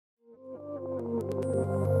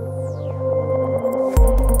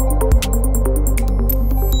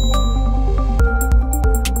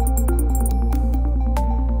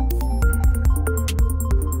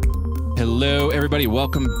everybody.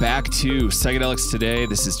 Welcome back to Psychedelics Today.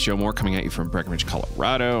 This is Joe Moore coming at you from Breckenridge,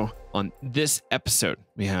 Colorado. On this episode,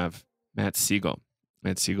 we have Matt Segall.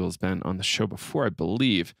 Matt Segall has been on the show before, I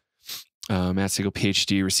believe. Matt Segall,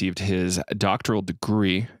 Ph.D., received his doctoral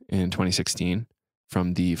degree in 2016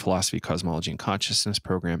 from the Philosophy, Cosmology, and Consciousness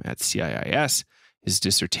program at CIIS. His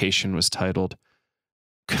dissertation was titled,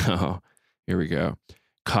 here we go,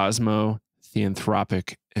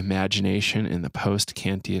 Cosmo-Theanthropic Imagination in the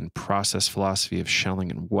Post-Kantian Process Philosophy of Schelling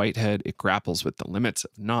and Whitehead. It grapples with the limits to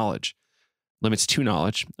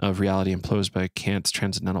knowledge of reality imposed by Kant's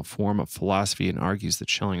transcendental form of philosophy, and argues that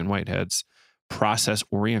Schelling and Whitehead's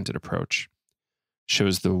process-oriented approach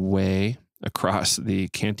shows the way across the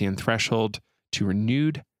Kantian threshold to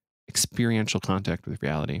renewed experiential contact with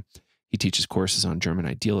reality. He teaches courses on German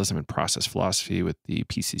idealism and process philosophy with the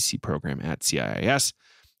PCC program at CIIS.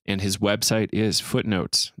 And his website is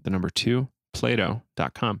footnotes, 2,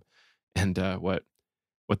 Plato.com. And what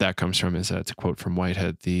that comes from is it's a quote from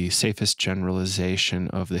Whitehead: "The safest generalization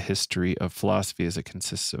of the history of philosophy is it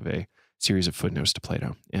consists of a series of footnotes to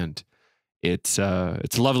Plato." And it's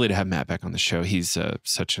lovely to have Matt back on the show. He's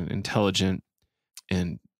such an intelligent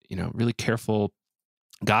and really careful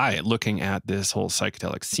guy looking at this whole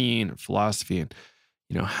psychedelic scene and philosophy, and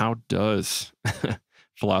how does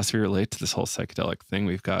philosophy relate to this whole psychedelic thing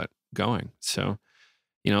we've got going. So,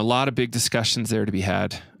 a lot of big discussions there to be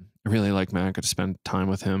had. I really like Matt. I got to spend time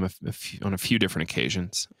with him on a few different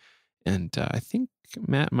occasions. And I think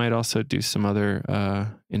Matt might also do some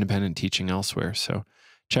other independent teaching elsewhere. So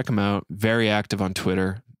check him out. Very active on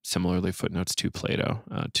Twitter. Similarly, footnotes to Plato,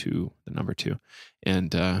 2.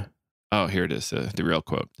 And here it is, the real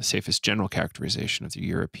quote. "The safest general characterization of the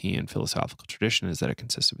European philosophical tradition is that it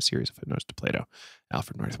consists of a series of footnotes to Plato."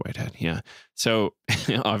 Alfred North Whitehead. Yeah. So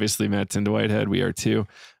obviously Matt's into Whitehead. We are too.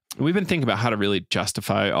 We've been thinking about how to really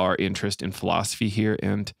justify our interest in philosophy here.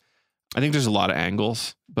 And I think there's a lot of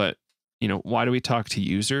angles, but why do we talk to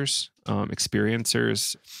users,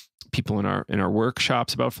 experiencers, people in our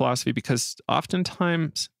workshops about philosophy? Because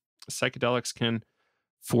oftentimes psychedelics can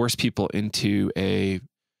force people into a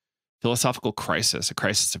philosophical crisis, a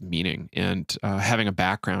crisis of meaning, and having a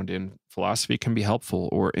background in philosophy can be helpful,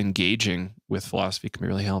 or engaging with philosophy can be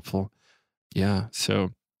really helpful. Yeah.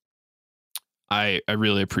 So I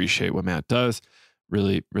really appreciate what Matt does.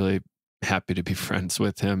 Really, really happy to be friends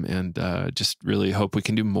with him, and just really hope we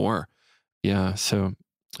can do more. Yeah. So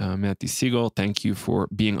Matthew Segall, thank you for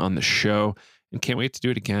being on the show, and can't wait to do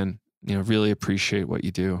it again. Really appreciate what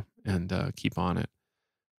you do, and keep on it.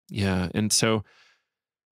 Yeah. And so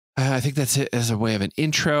I think that's it as a way of an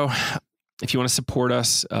intro. If you want to support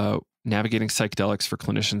us, navigating psychedelics for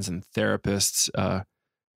clinicians and therapists,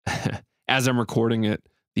 as I'm recording it,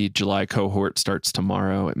 the July cohort starts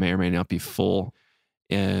tomorrow. It may or may not be full.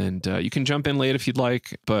 And you can jump in late if you'd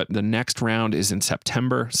like. But the next round is in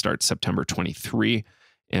September, starts September 23.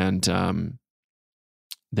 And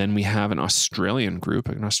then we have an Australian group,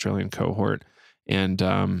 an Australian cohort. And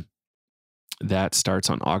that starts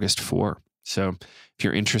on August 4. So if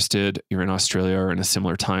you're interested, you're in Australia or in a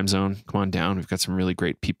similar time zone, come on down. We've got some really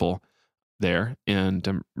great people there, and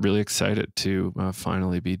I'm really excited to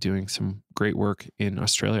finally be doing some great work in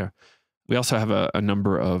Australia. We also have a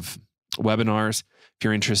number of webinars. If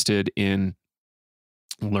you're interested in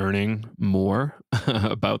learning more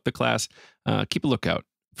about the class, keep a lookout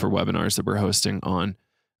for webinars that we're hosting on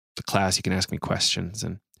the class. You can ask me questions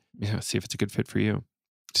and see if it's a good fit for you.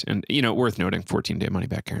 And, worth noting, 14-day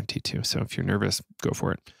money-back guarantee too. So if you're nervous, go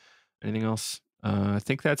for it. Anything else? I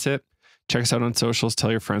think that's it. Check us out on socials.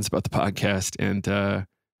 Tell your friends about the podcast. And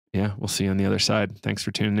we'll see you on the other side. Thanks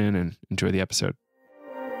for tuning in, and enjoy the episode.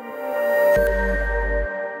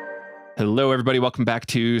 Hello, everybody. Welcome back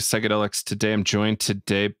to Psychedelics Today. I'm joined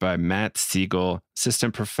today by Matt Segall,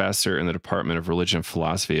 assistant professor in the Department of Religion and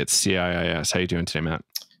Philosophy at CIIS. How are you doing today, Matt?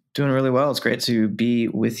 Doing really well. It's great to be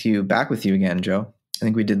back with you again, Joe. I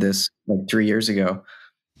think we did this like 3 years ago.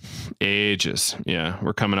 Ages. Yeah.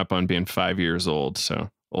 We're coming up on being 5 years old. So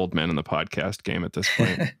old men in the podcast game at this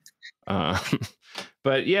point.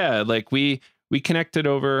 But yeah, like we connected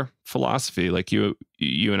over philosophy. Like you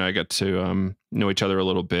and I got to know each other a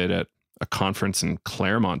little bit at a conference in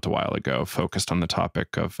Claremont a while ago, focused on the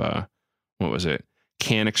topic of, what was it?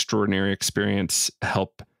 Can extraordinary experience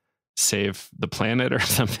help save the planet or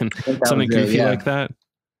something goofy like that?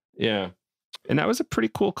 Yeah. And that was a pretty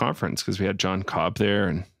cool conference because we had John Cobb there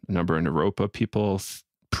and a number of Naropa people,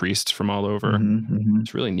 priests from all over.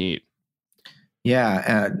 It's really neat.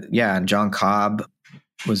 Yeah. And John Cobb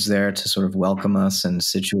was there to sort of welcome us and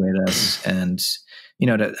situate us. And,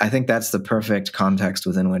 I think that's the perfect context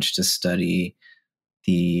within which to study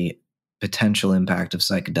the potential impact of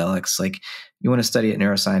psychedelics. Like, you want to study it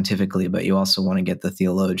neuroscientifically, but you also want to get the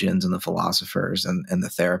theologians and the philosophers and the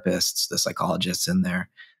therapists, the psychologists in there,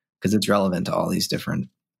 because it's relevant to all these different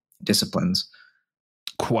disciplines.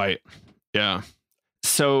 Quite. Yeah.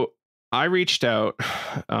 So I reached out,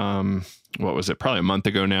 what was it, probably a month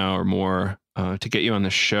ago now or more, to get you on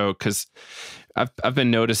the show, because I've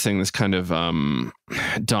been noticing this kind of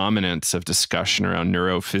dominance of discussion around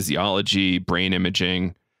neurophysiology, brain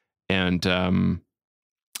imaging, and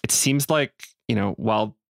it seems like,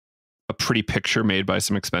 while a pretty picture made by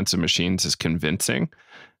some expensive machines is convincing,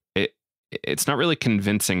 it's not really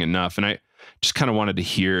convincing enough. And I just kind of wanted to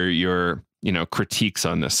hear your critiques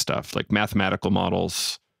on this stuff. Like, mathematical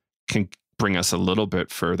models can bring us a little bit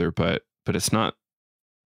further, but it's not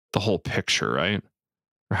the whole picture, right?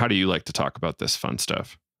 Or how do you like to talk about this fun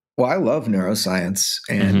stuff? Well, I love neuroscience,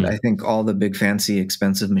 and I think all the big, fancy,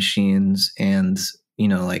 expensive machines and,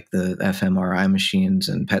 like the fMRI machines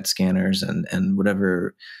and PET scanners and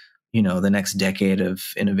whatever, the next decade of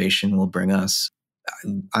innovation will bring us.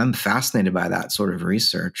 I'm fascinated by that sort of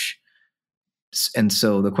research. And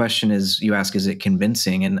so the question is, you ask, is it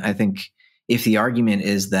convincing? And I think if the argument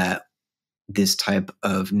is that this type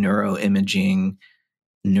of neuroimaging,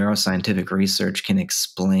 neuroscientific research can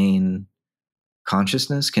explain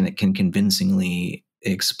consciousness, can convincingly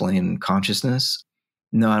explain consciousness?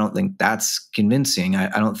 No, I don't think that's convincing.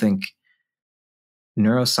 I don't think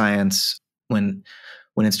neuroscience, when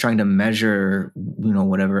it's trying to measure,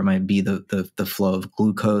 whatever it might be, the flow of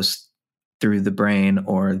glucose through the brain,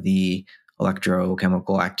 or the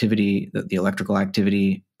electrochemical activity, the electrical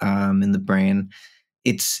activity in the brain,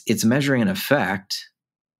 it's measuring an effect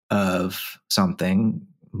of something,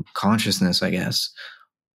 consciousness, I guess.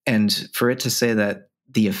 And for it to say that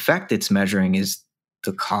the effect it's measuring is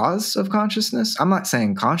the cause of consciousness, I'm not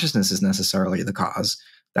saying consciousness is necessarily the cause.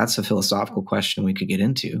 That's a philosophical question we could get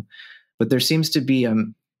into. But there seems to be a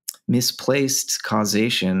misplaced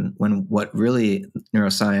causation when what really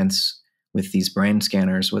neuroscience with these brain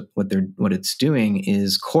scanners, what it's doing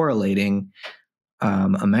is correlating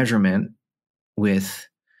a measurement with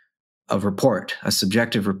a report, a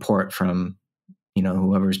subjective report from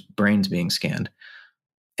whoever's brain's being scanned.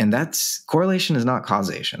 And that's correlation is not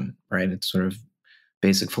causation, right? It's sort of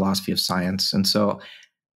basic philosophy of science. And so,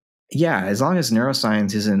 yeah, as long as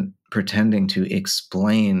neuroscience isn't pretending to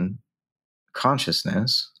explain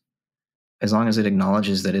consciousness, as long as it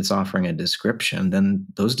acknowledges that it's offering a description, then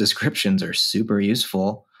those descriptions are super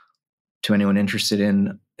useful to anyone interested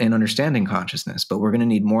in understanding consciousness. But we're going to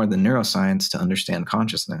need more than neuroscience to understand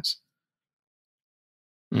consciousness.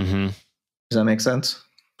 Mm-hmm. Does that make sense?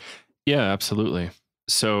 Yeah, absolutely.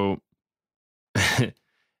 So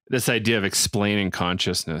this idea of explaining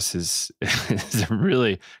consciousness is a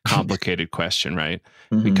really complicated question, right?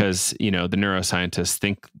 Mm-hmm. Because, the neuroscientists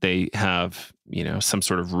think they have, some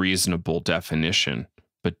sort of reasonable definition,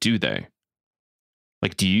 but do they?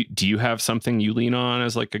 Like, do you have something you lean on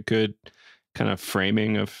as like a good kind of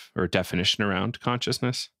framing of or definition around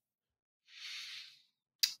consciousness?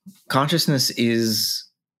 Consciousness is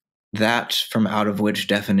that from out of which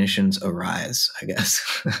definitions arise, I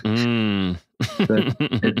guess.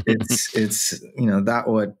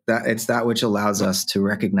 It's that which allows us to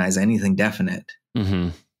recognize anything definite. Mm-hmm.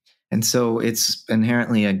 And so it's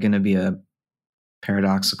inherently going to be a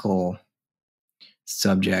paradoxical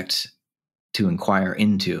subject to inquire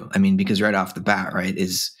into. I mean, because right off the bat, right,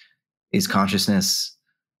 is consciousness,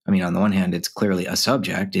 I mean, on the one hand, it's clearly a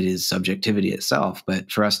subject. It is subjectivity itself. But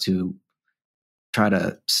for us to try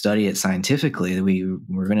to study it scientifically,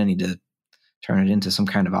 we're going to need to turn it into some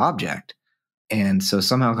kind of object. And so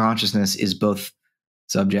somehow consciousness is both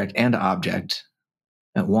subject and object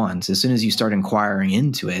at once. As soon as you start inquiring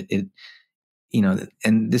into it,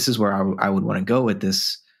 and this is where I would want to go with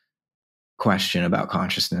this question about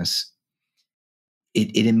consciousness.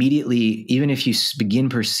 It immediately, even if you begin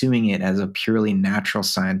pursuing it as a purely natural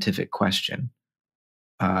scientific question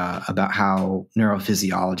about how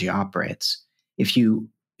neurophysiology operates, if you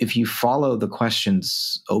follow the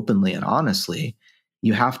questions openly and honestly,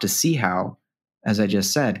 you have to see how, as I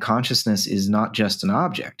just said, consciousness is not just an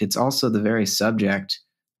object. It's also the very subject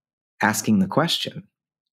asking the question.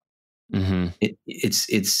 Mm-hmm.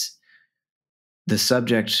 It's the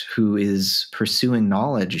subject who is pursuing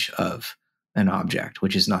knowledge of an object,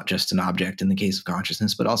 which is not just an object in the case of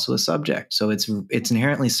consciousness, but also a subject. So it's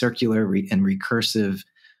inherently circular and recursive.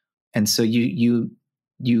 And so you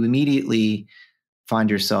immediately find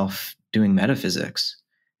yourself doing metaphysics.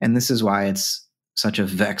 And this is why it's such a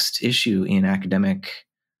vexed issue in academic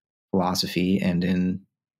philosophy and in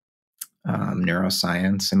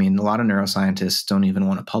neuroscience. I mean, a lot of neuroscientists don't even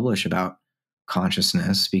want to publish about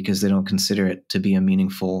consciousness because they don't consider it to be a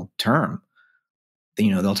meaningful term.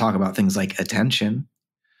 They'll talk about things like attention,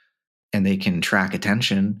 and they can track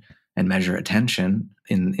attention and measure attention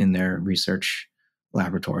in their research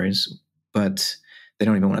laboratories, but they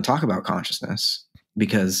don't even want to talk about consciousness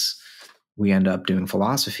because we end up doing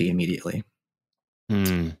philosophy immediately.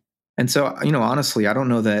 Mm. And so, honestly, I don't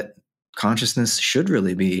know that consciousness should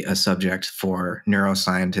really be a subject for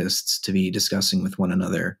neuroscientists to be discussing with one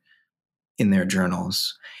another in their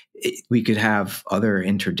journals. We could have other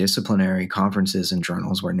interdisciplinary conferences and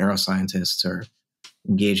journals where neuroscientists are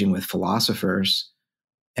engaging with philosophers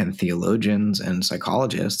and theologians and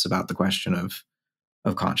psychologists about the question of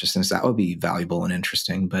consciousness. That would be valuable and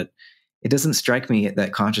interesting, but it doesn't strike me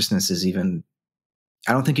that consciousness is even,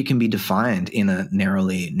 I don't think it can be defined in a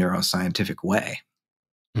narrowly neuroscientific way.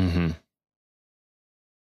 Mm-hmm.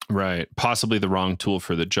 Right. Possibly the wrong tool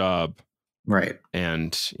for the job. Right.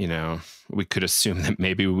 And, we could assume that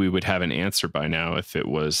maybe we would have an answer by now if it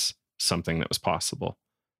was something that was possible.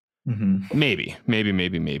 Mm-hmm. Maybe.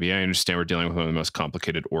 I understand we're dealing with one of the most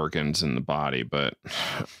complicated organs in the body,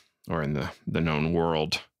 or in the known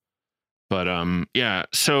world. But yeah.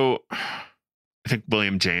 So I think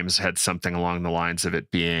William James had something along the lines of it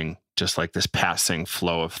being just like this passing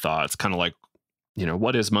flow of thoughts, kind of like,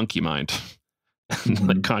 what is monkey mind? Mm-hmm.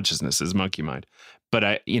 Like consciousness is monkey mind.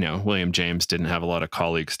 But William James didn't have a lot of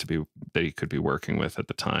colleagues that he could be working with at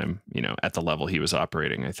the time, at the level he was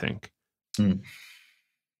operating, I think. Mm.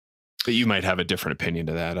 But you might have a different opinion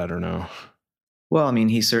to that. I don't know. Well, I mean,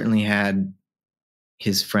 he certainly had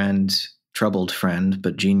his troubled friend,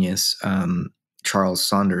 but genius, Charles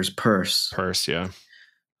Saunders Peirce. Peirce, yeah.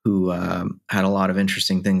 Who had a lot of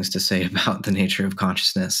interesting things to say about the nature of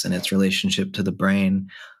consciousness and its relationship to the brain.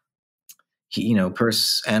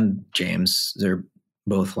 Peirce and James, they're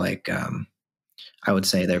both like, I would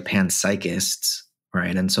say they're panpsychists,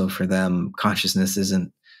 right? And so for them, consciousness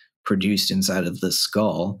isn't produced inside of the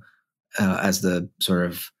skull as the sort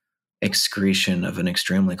of excretion of an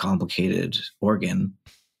extremely complicated organ,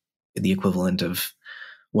 the equivalent of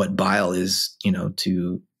what bile is,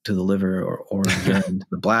 to the liver or urine to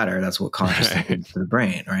the bladder. That's what consciousness is to the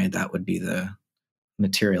brain, right? That would be the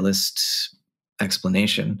materialist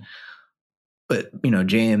explanation. But,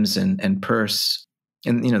 James and Peirce,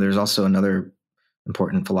 and, there's also another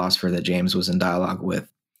important philosopher that James was in dialogue with,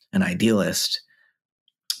 an idealist,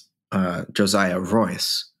 Josiah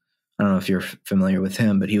Royce. I don't know if you're familiar with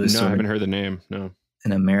him, but he was I haven't heard the name. No,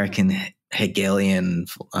 an American Hegelian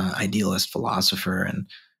idealist philosopher, and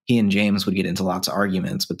he and James would get into lots of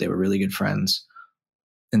arguments, but they were really good friends.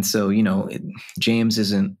 And so, James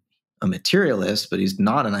isn't a materialist, but he's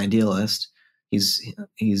not an idealist.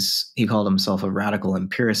 He called himself a radical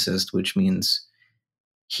empiricist, which means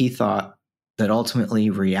he thought that ultimately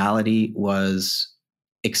reality was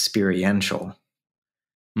experiential.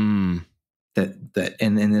 Mm. That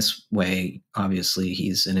and in this way, obviously,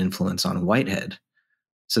 he's an influence on Whitehead.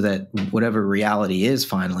 So that whatever reality is,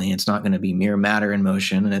 finally, it's not going to be mere matter in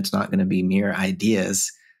motion, and it's not going to be mere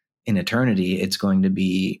ideas in eternity. It's going to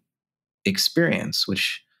be experience,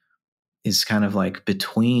 which is kind of like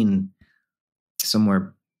between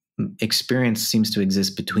somewhere. Experience seems to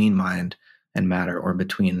exist between mind and matter, or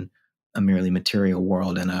between a merely material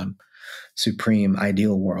world and a supreme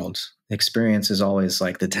ideal world. Experience is always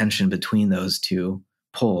like the tension between those two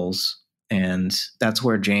poles. And that's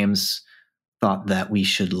where James thought that we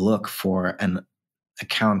should look for an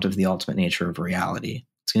account of the ultimate nature of reality.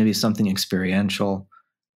 It's going to be something experiential.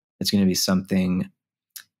 It's going to be something,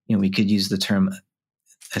 we could use the term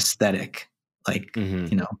aesthetic, like,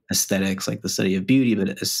 aesthetics, like the study of beauty, but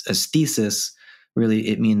aesthesis, really,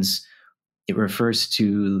 it refers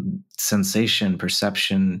to sensation,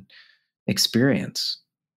 perception, experience.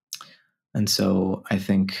 And so I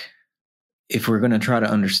think if we're going to try to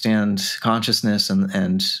understand consciousness and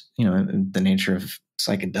the nature of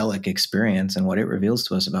psychedelic experience and what it reveals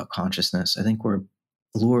to us about consciousness, I think we're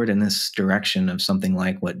lured in this direction of something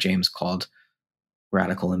like what James called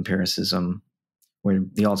radical empiricism, where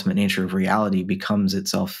the ultimate nature of reality becomes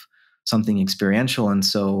itself something experiential. And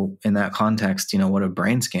so in that context, what are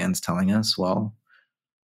brain scans telling us? Well,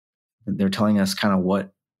 they're telling us kind of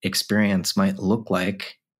what experience might look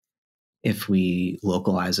like if we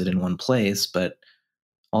localize it in one place, but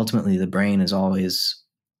ultimately the brain is always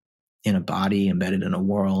in a body embedded in a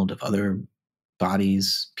world of other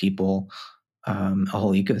bodies, people, a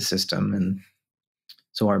whole ecosystem. And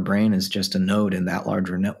so our brain is just a node in that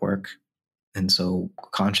larger network. And so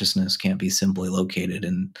consciousness can't be simply located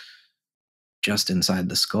in just inside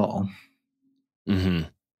the skull. Mm-hmm.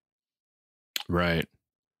 Right.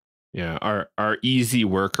 Yeah. Our easy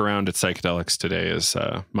workaround at psychedelics today is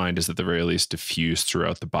mind is at the very least diffused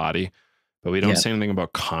throughout the body, but we don't Yeah, say anything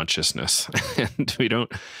about consciousness, and we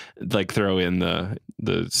don't like throw in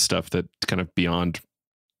the stuff that kind of beyond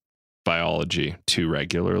biology too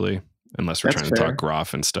regularly, unless we're that's trying to talk fair.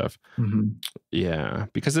 groff and stuff. Hmm. Yeah,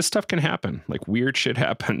 because this stuff can happen. Like weird shit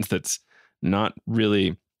happens that's not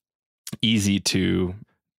really easy to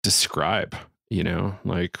describe,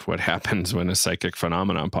 like what happens when a psychic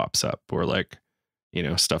phenomenon pops up, or like,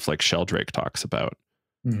 stuff like Sheldrake talks about.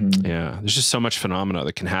 Hmm. Yeah, there's just so much phenomena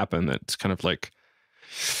that can happen that's kind of like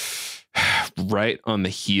right on the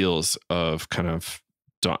heels of kind of,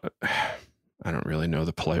 I don't really know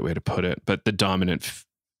the polite way to put it, but the dominant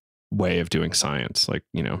way of doing science, like,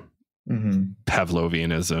 Hmm.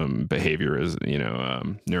 Pavlovianism,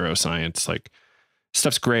 behaviorism, neuroscience, like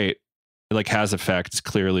stuff's great. It like has effects,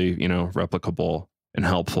 clearly, replicable and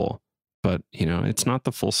helpful, but it's not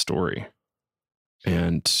the full story.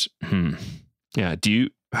 And yeah,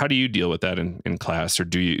 how do you deal with that in class, or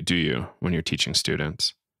do you when you're teaching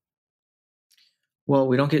students? Well,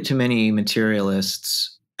 we don't get too many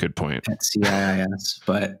materialists Good point. at CIIS,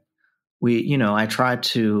 but I try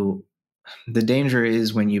to. The danger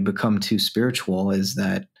is when you become too spiritual, is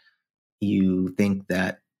that you think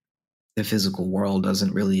that the physical world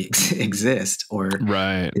doesn't really exist, or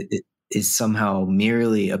Right. it is somehow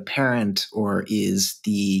merely apparent, or is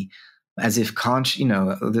the as if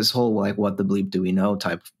this whole like what the bleep do we know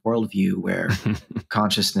type of worldview where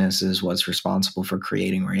consciousness is what's responsible for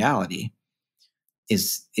creating reality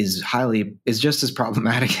is just as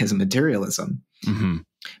problematic as materialism, Hmm.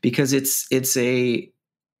 because it's a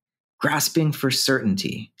grasping for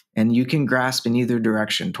certainty, and you can grasp in either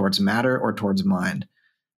direction, towards matter or towards mind,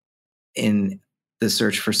 in the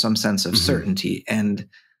search for some sense of Hmm. certainty. And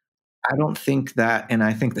I don't think that, and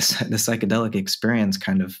I think the psychedelic experience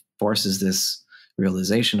kind of forces this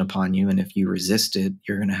realization upon you. And if you resist it,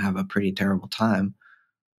 you're going to have a pretty terrible time.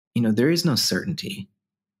 There is no certainty.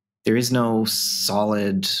 There is no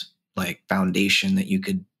solid like foundation that you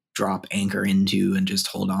could drop anchor into and just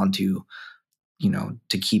hold on to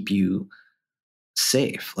keep you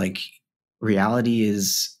safe. Like reality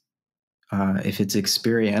is, if it's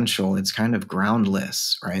experiential, it's kind of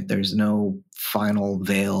groundless, right? There's no final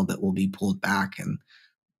veil that will be pulled back, and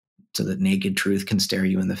so that naked truth can stare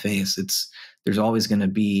you in the face. There's always going to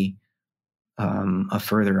be a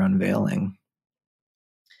further unveiling,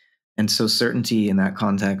 and so certainty in that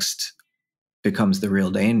context becomes the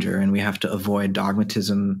real danger, and we have to avoid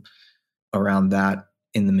dogmatism around that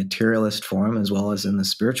in the materialist form as well as in the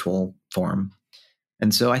spiritual form.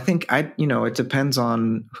 And so I think it depends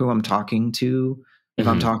on who I'm talking to. If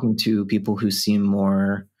I'm Hmm. talking to people who seem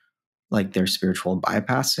more like they're spiritual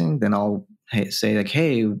bypassing, then I'll say like,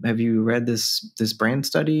 "Hey, have you read this brain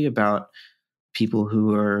study about people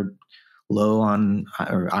who are low on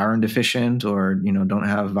or iron deficient, or don't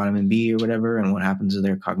have vitamin B or whatever, and what happens to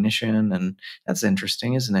their cognition?" And that's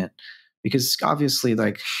interesting, isn't it? Because obviously,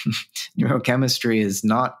 like neurochemistry is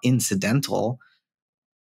not incidental.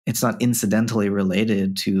 It's not incidentally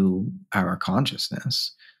related to our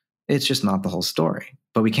consciousness. It's just not the whole story,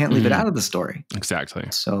 but we can't leave it Hmm. out of the story. Exactly.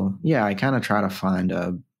 So yeah, I kind of try to find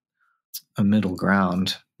a middle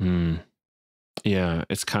ground. Mm. Yeah,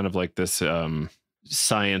 it's kind of like this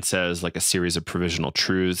science as like a series of provisional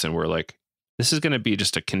truths, and we're like, this is going to be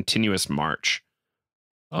just a continuous march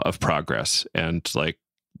of progress, and like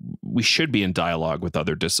we should be in dialogue with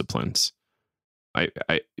other disciplines. I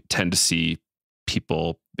tend to see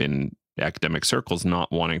people in academic circles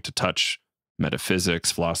not wanting to touch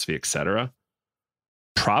metaphysics, philosophy, etc.,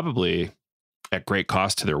 probably at great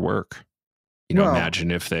cost to their work. Well,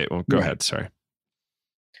 Imagine if they, well, go yeah. ahead, sorry.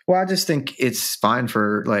 Well, I just think it's fine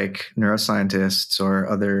for like neuroscientists or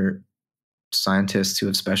other scientists who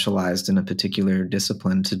have specialized in a particular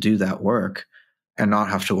discipline to do that work and not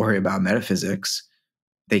have to worry about metaphysics.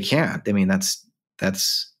 They can't. I mean, that's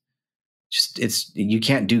just you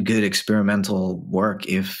can't do good experimental work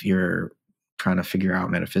if you're trying to figure out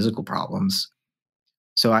metaphysical problems.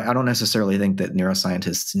 So I don't necessarily think that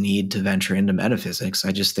neuroscientists need to venture into metaphysics.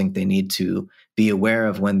 I just think they need to be aware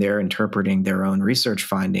of when they're interpreting their own research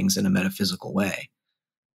findings in a metaphysical way.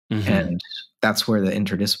 Hmm. And that's where the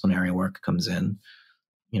interdisciplinary work comes in.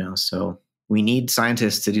 So we need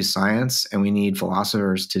scientists to do science, and we need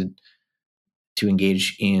philosophers to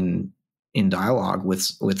engage in dialogue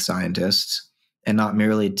with scientists, and not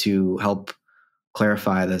merely to help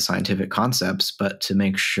clarify the scientific concepts, but to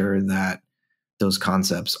make sure that those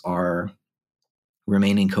concepts are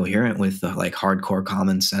remaining coherent with the like hardcore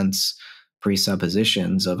common sense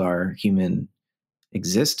presuppositions of our human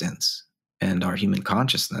existence. and our human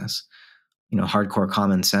consciousness. Hardcore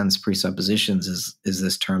common sense presuppositions is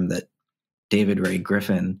this term that David Ray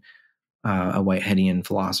Griffin, a Whiteheadian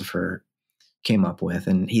philosopher, came up with.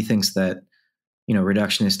 And he thinks that,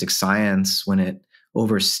 reductionistic science, when it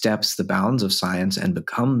oversteps the bounds of science and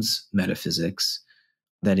becomes metaphysics,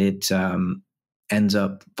 that it ends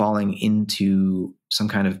up falling into some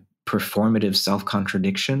kind of performative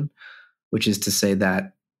self-contradiction, which is to say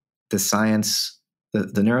that the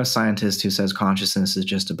neuroscientist who says consciousness is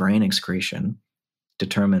just a brain excretion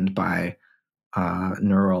determined by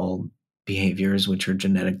neural behaviors, which are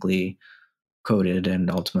genetically coded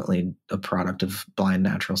and ultimately a product of blind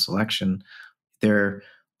natural selection, they're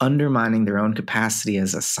undermining their own capacity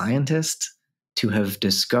as a scientist to have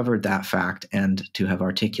discovered that fact and to have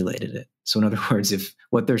articulated it. So in other words, if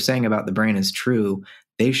what they're saying about the brain is true,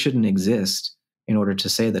 they shouldn't exist in order to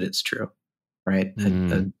say that it's true, right?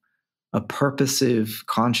 A purposive,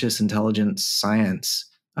 conscious, intelligent scientist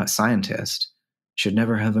should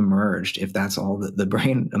never have emerged if that's all that the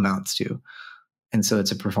brain amounts to. And so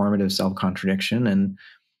it's a performative self-contradiction. And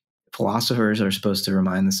philosophers are supposed to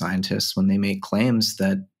remind the scientists when they make claims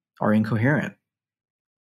that are incoherent.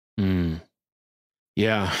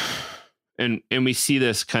 Yeah. And we see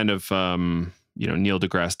this kind of, Neil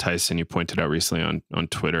deGrasse Tyson, you pointed out recently on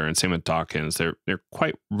Twitter, and same with Dawkins. They're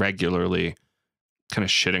quite regularly kind of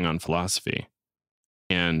shitting on philosophy.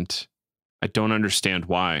 And I don't understand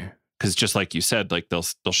why. Because just like you said, like they'll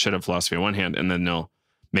shit on philosophy on one hand, and then they'll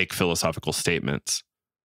make philosophical statements.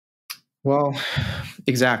 Well,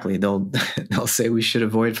 exactly. They'll say we should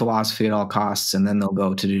avoid philosophy at all costs, and then they'll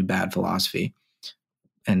go to do bad philosophy.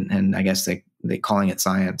 And I guess they calling it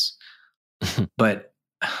science. But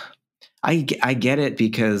I get it,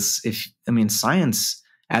 because science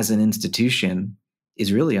as an institution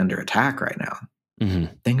is really under attack right now.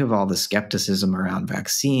 Think of all the skepticism around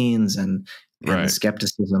vaccines and the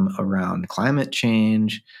skepticism around climate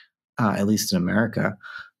change, at least in America.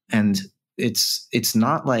 And it's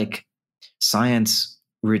not like science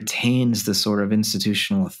retains the sort of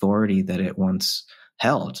institutional authority that it once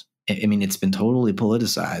held. It's been totally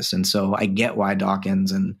politicized. And so I get why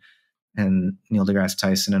Dawkins and Neil deGrasse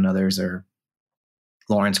Tyson and others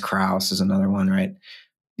Lawrence Krauss is another one, right?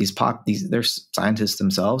 They're scientists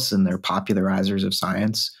themselves, and they're popularizers of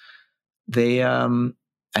science.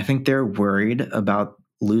 I think they're worried about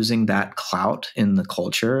losing that clout in the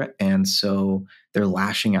culture. And so they're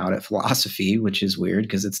lashing out at philosophy, which is weird,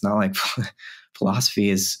 because it's not like philosophy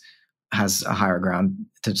has a higher ground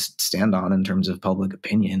to stand on in terms of public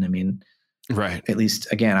opinion. Right. At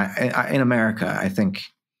least, again, in America, I think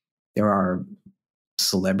there are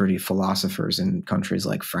celebrity philosophers in countries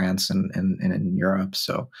like France and in Europe.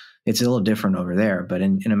 So it's a little different over there. But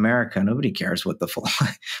in America, nobody cares what the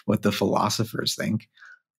philosophers think.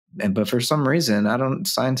 But for some reason,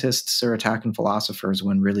 scientists are attacking philosophers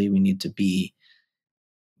when really we need to be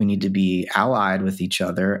allied with each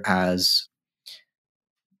other as,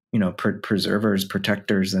 preservers,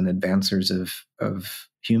 protectors, and advancers of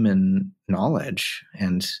human knowledge.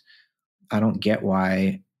 And I don't get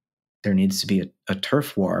why there needs to be a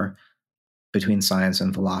turf war between science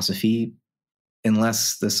and philosophy,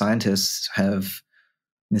 unless the scientists have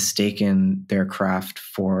mistaken their craft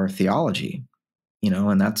for theology,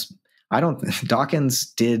 and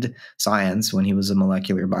Dawkins did science when he was a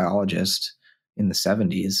molecular biologist in the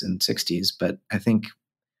 70s and 60s, but I think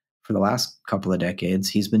for the last couple of decades,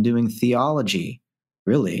 he's been doing theology,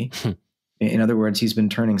 really. In other words, he's been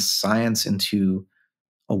turning science into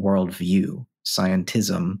a worldview,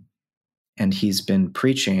 scientism, and he's been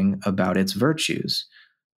preaching about its virtues.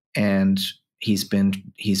 And he's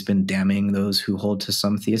been damning those who hold to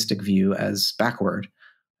some theistic view as backward,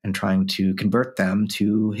 and trying to convert them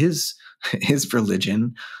to his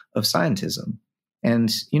religion of scientism.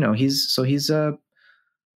 And he is a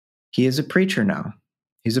preacher now.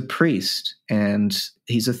 He's a priest, and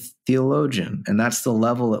he's a theologian, and that's the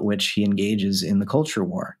level at which he engages in the culture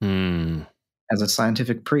war as a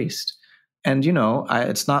scientific priest. And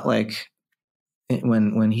it's not like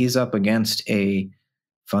when he's up against a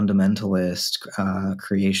fundamentalist,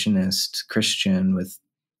 creationist Christian with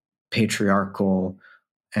patriarchal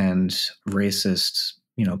and racist,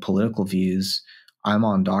 political views, I'm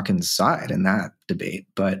on Dawkins' side in that debate.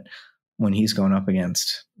 But when he's going up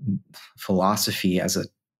against philosophy as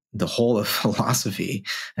the whole of philosophy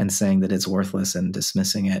and saying that it's worthless and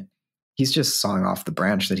dismissing it, he's just sawing off the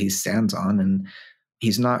branch that he stands on, and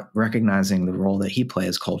he's not recognizing the role that he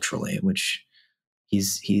plays culturally, which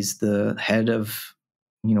he's the head of,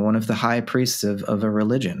 one of the high priests of a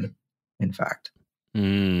religion, in fact.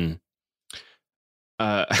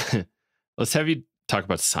 Let's have you talk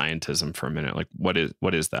about scientism for a minute. Like, what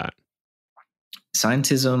is that?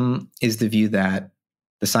 Scientism is the view that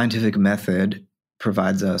the scientific method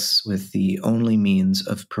provides us with the only means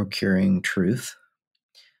of procuring truth,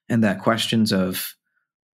 and that questions of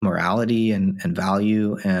morality and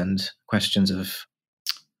value and questions of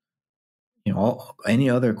any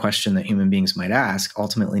other question that human beings might ask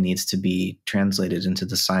ultimately needs to be translated into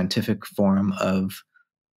the scientific form of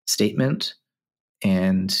statement,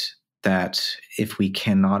 and that if we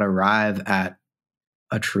cannot arrive at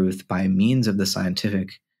a truth by means of the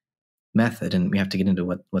scientific method, and we have to get into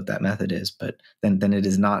what that method is, but then it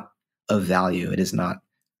is not of value. It is not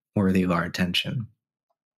worthy of our attention.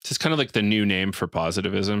 It's kind of like the new name for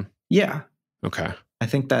positivism. Yeah. Okay. I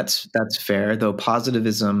think that's fair, though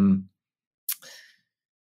positivism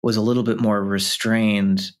was a little bit more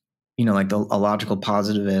restrained, like a logical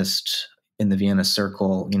positivist in the Vienna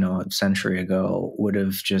Circle, a century ago would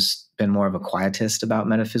have just been more of a quietist about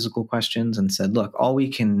metaphysical questions and said, look, all we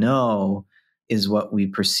can know is what we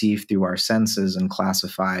perceive through our senses and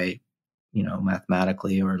classify,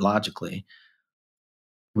 mathematically or logically.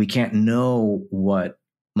 We can't know what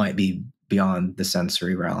might be beyond the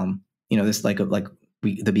sensory realm. This the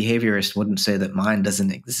behaviorist wouldn't say that mind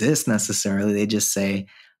doesn't exist necessarily. They just say,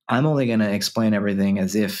 I'm only going to explain everything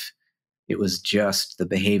as if it was just the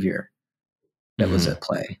behavior that was at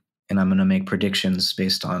play. And I'm going to make predictions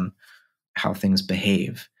based on how things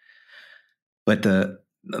behave. But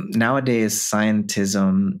nowadays,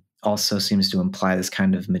 scientism also seems to imply this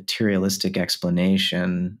kind of materialistic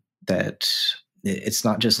explanation that it's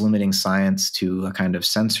not just limiting science to a kind of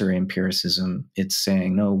sensory empiricism. It's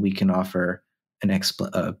saying, no, we can offer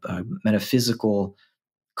a metaphysical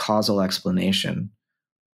causal explanation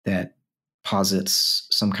that posits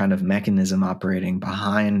some kind of mechanism operating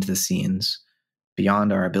behind the scenes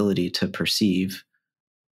beyond our ability to perceive,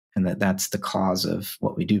 and that's the cause of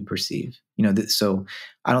what we do perceive. So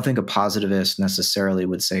I don't think a positivist necessarily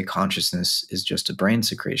would say consciousness is just a brain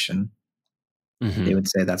secretion. Mm-hmm. They would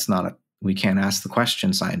say we can't ask the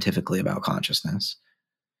question scientifically about consciousness.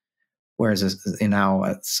 Whereas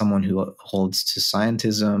someone who holds to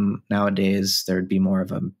scientism nowadays, there'd be more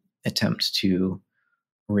of an attempt to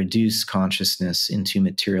reduce consciousness into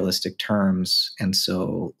materialistic terms. And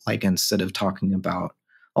so, instead of talking about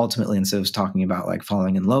like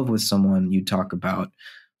falling in love with someone, you talk about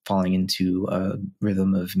falling into a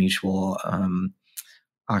rhythm of mutual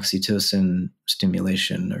oxytocin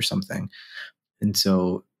stimulation or something. And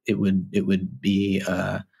so it would be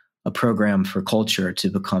a program for culture to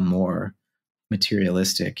become more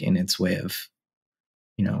materialistic in its way of,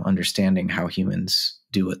 understanding how humans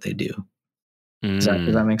do what they do. Does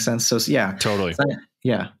that make sense? So yeah, totally.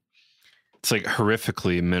 Yeah. It's like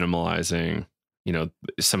horrifically minimalizing,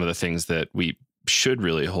 some of the things that we should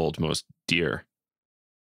really hold most dear.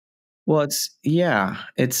 Well, it's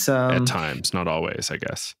at times, not always, I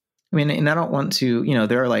guess. I mean, and I don't want to,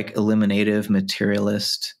 there are like eliminative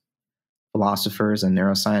materialist philosophers and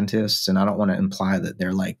neuroscientists, and I don't want to imply that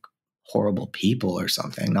they're like horrible people or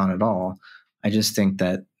something. Not at all. I just think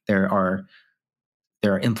that there are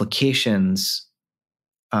implications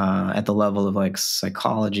at the level of like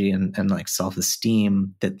psychology and like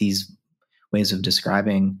self-esteem that these ways of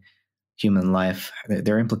describing human life,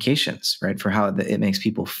 there are implications, right, for how it makes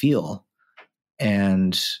people feel.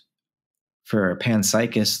 And for a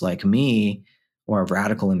panpsychist like me, or a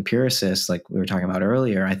radical empiricist like we were talking about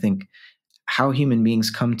earlier, I think how human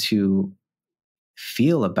beings come to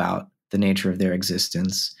feel about the nature of their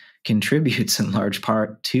existence contributes in large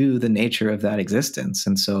part to the nature of that existence.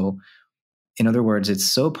 And so, in other words, it's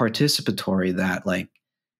so participatory that, like,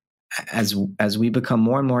 as we become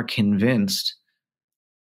more and more convinced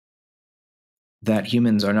that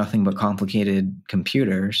humans are nothing but complicated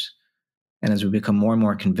computers, and as we become more and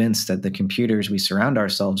more convinced that the computers we surround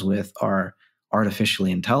ourselves with are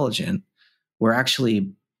artificially intelligent,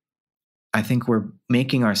 I think we're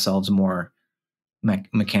making ourselves more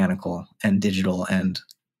mechanical and digital and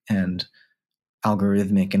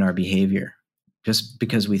algorithmic in our behavior, just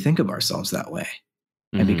because we think of ourselves that way.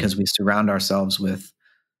 Mm-hmm. And because we surround ourselves with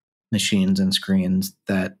machines and screens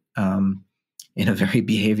that, in a very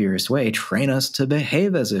behaviorist way, train us to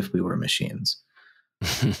behave as if we were machines.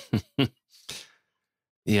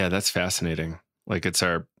 Yeah, that's fascinating. Like,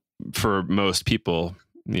 for most people,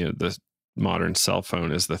 the modern cell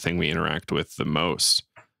phone is the thing we interact with the most,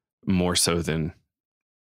 more so than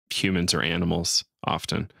humans or animals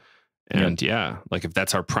often. And yeah, like if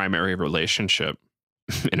that's our primary relationship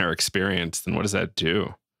in our experience, then what does that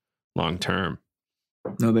do long term?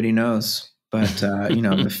 Nobody knows. But,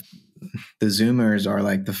 the Zoomers are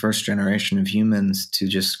like the first generation of humans to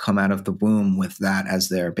just come out of the womb with that as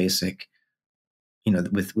their basic,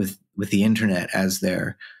 with the internet as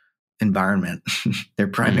their environment, their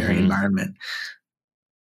primary environment.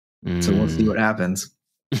 So we'll see what happens.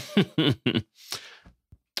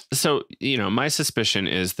 So, my suspicion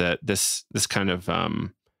is that this kind of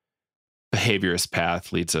behaviorist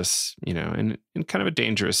path leads us, in kind of a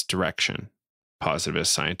dangerous direction,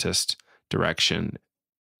 positivist scientist direction,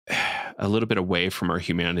 a little bit away from our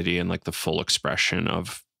humanity and like the full expression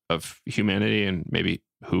of humanity and maybe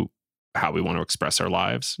how we want to express our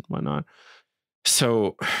lives and whatnot.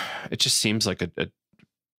 So it just seems like a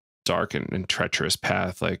dark and treacherous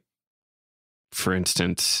path. Like, for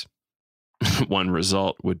instance, one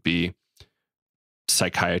result would be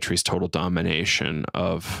psychiatry's total domination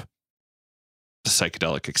of the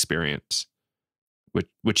psychedelic experience,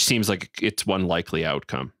 which seems like it's one likely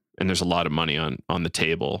outcome. And there's a lot of money on the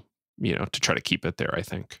table, to try to keep it there, I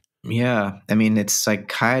think. Yeah. I mean, it's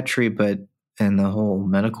psychiatry, and the whole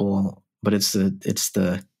medical, but it's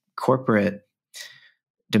the corporate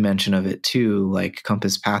dimension of it too. Like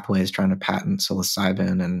Compass Pathways trying to patent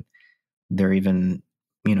psilocybin, and they're even,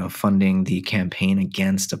 funding the campaign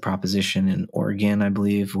against a proposition in Oregon, I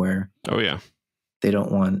believe, where they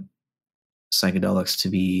don't want psychedelics to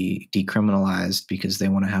be decriminalized because they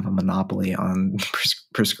want to have a monopoly on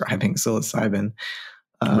prescribing psilocybin.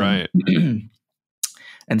 Right.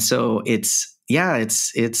 And so it's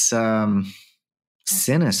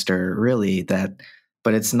sinister, really,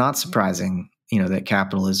 but it's not surprising, that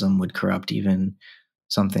capitalism would corrupt even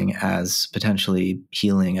something as potentially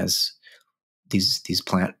healing as these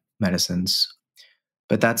plant medicines.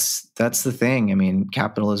 But that's the thing. I mean,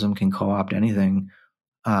 capitalism can co-opt anything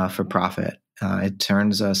for profit. It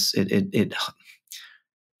turns us. It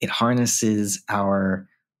harnesses our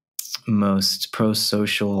most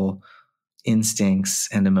pro-social instincts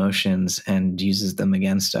and emotions and uses them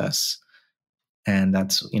against us. And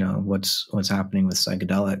that's what's happening with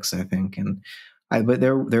psychedelics, I think. But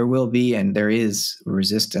there will be and there is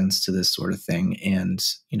resistance to this sort of thing, and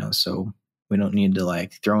so we don't need to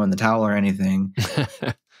like throw in the towel or anything.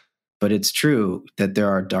 But it's true that there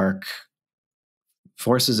are dark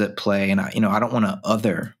forces at play, and I don't want to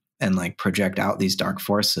other and like project out these dark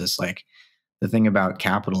forces. Like, the thing about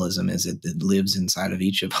capitalism is it lives inside of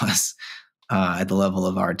each of us at the level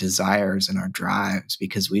of our desires and our drives,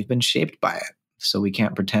 because we've been shaped by it. So we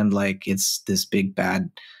can't pretend like it's this big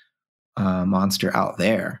bad monster out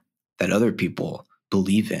there that other people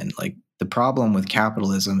believe in. Like, the problem with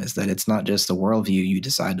capitalism is that it's not just the worldview you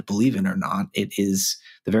decide to believe in or not. It is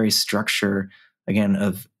the very structure, again,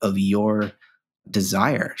 of your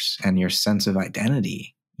desires and your sense of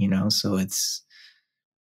identity. So it's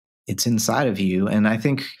inside of you. And I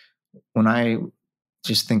think when I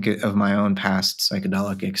just think of my own past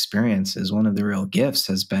psychedelic experiences, one of the real gifts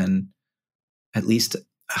has been at least a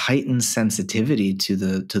heightened sensitivity to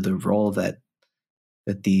the role that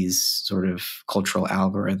these sort of cultural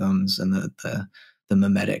algorithms and the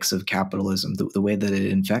memetics of capitalism, the way that it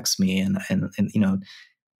infects me. And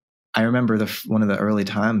I remember one of the early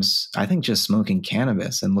times, I think, just smoking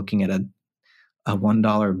cannabis and looking at a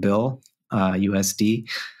 $1 bill, USD,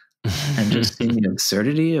 and just seeing the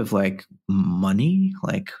absurdity of like money.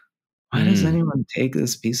 Like, why does anyone take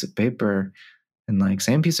this piece of paper and like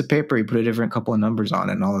same piece of paper, you put a different couple of numbers on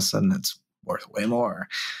it, and all of a sudden it's worth way more.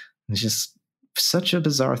 It's just such a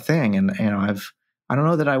bizarre thing. And I don't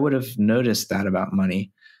know that I would have noticed that about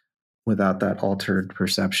money without that altered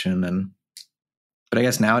perception. But I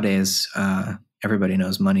guess nowadays everybody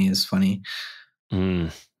knows money is funny.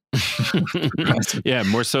 Yeah,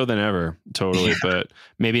 more so than ever. Totally. Yeah. But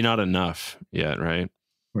maybe not enough yet, right?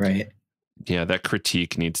 Right. Yeah, that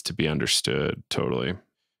critique needs to be understood. Totally.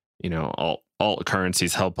 Alt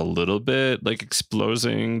currencies help a little bit, like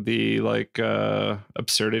exposing the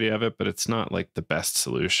absurdity of it, but it's not like the best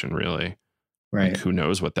solution, really. Right. Like, who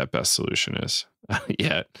knows what that best solution is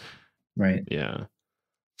yet? Right. Yeah.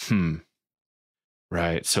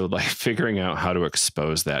 Right. So like figuring out how to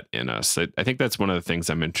expose that in us. I think that's one of the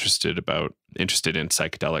things I'm interested in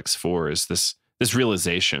psychedelics for, is this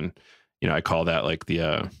realization. I call that like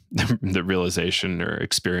the realization or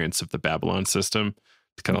experience of the Babylon system.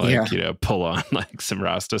 It's kind of like, pull on like some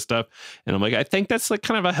Rasta stuff. And I'm like, I think that's like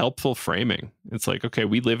kind of a helpful framing. It's like, okay,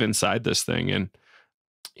 we live inside this thing, and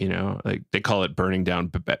like they call it burning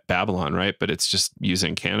down Babylon, right? But it's just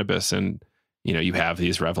using cannabis, and you have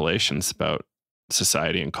these revelations about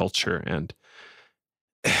society and culture, and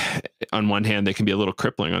on one hand they can be a little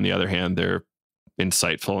crippling, on the other hand they're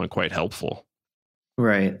insightful and quite helpful.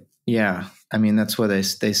 Right. Yeah. I mean, that's what they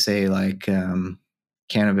say, like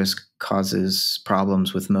cannabis causes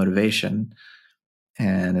problems with motivation.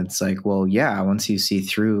 And it's like, well, yeah, once you see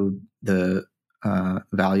through the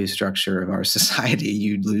value structure of our society,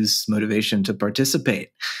 you lose motivation to participate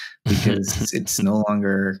because it's no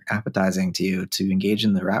longer appetizing to you to engage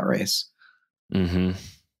in the rat race. Mm-hmm.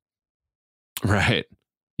 Right.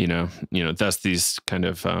 Thus these kind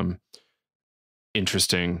of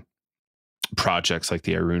interesting projects like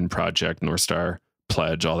the Arun Project, North Star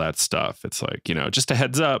Pledge, all that stuff. It's like, just a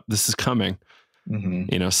heads up, this is coming.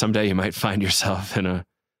 Mm-hmm. Someday you might find yourself in a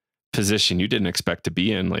position you didn't expect to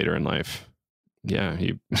be in later in life. Yeah,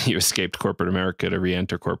 you escaped corporate America to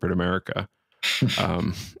re-enter corporate America.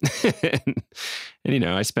 And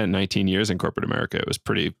I spent 19 years in corporate America. It was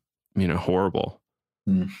pretty, horrible.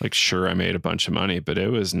 Like, sure, I made a bunch of money, but it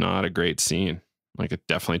was not a great scene. Like, it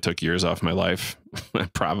definitely took years off my life. I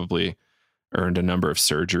probably earned a number of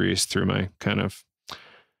surgeries through my kind of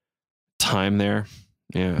time there.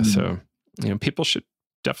 Yeah. So, people should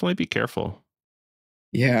definitely be careful.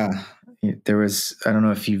 Yeah. There was, I don't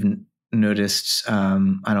know if you've noticed,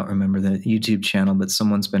 I don't remember the YouTube channel, but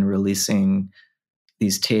someone's been releasing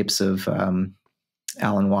these tapes of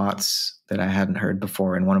Alan Watts that I hadn't heard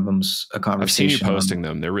before. And one of them's a conversation. I've seen you posting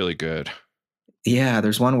them. They're really good. Yeah.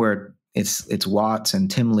 There's one where it's Watts and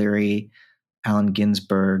Tim Leary, Allen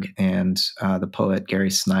Ginsberg, and the poet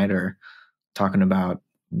Gary Snyder talking about,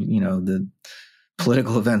 the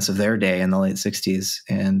political events of their day in the late 60s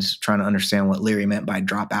and trying to understand what Leary meant by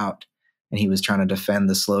drop out. And he was trying to defend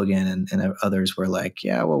the slogan, and others were like,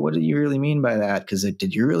 yeah, well, what do you really mean by that? Because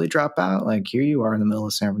did you really drop out? Like, here you are in the middle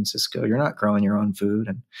of San Francisco. You're not growing your own food.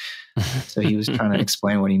 And so he was trying to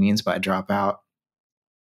explain what he means by drop out.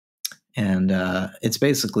 And it's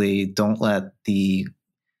basically don't let the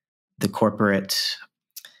corporate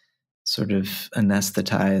sort of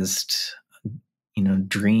anesthetized,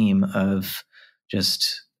 dream of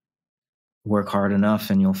just work hard enough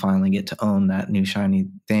and you'll finally get to own that new shiny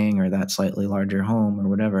thing or that slightly larger home or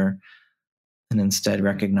whatever. And instead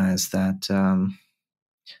recognize that,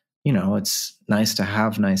 it's nice to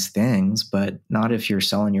have nice things, but not if you're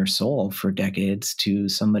selling your soul for decades to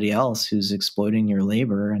somebody else who's exploiting your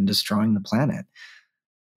labor and destroying the planet.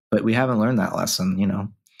 But we haven't learned that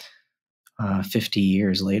lesson, 50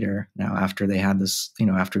 years later now, after they had this,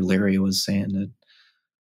 after Leary was saying to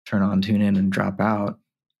turn on, tune in, and drop out.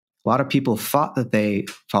 A lot of people thought that they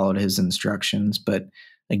followed his instructions, but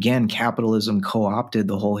again, capitalism co-opted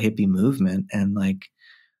the whole hippie movement. And like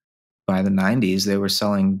by the 90s, they were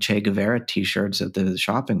selling Che Guevara t-shirts at the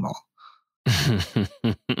shopping mall.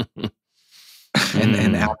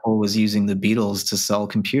 and Apple was using the Beatles to sell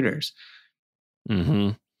computers. Mm-hmm.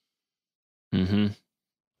 Mm-hmm.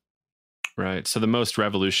 Right. So the most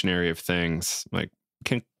revolutionary of things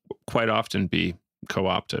can quite often be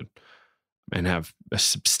co-opted and have a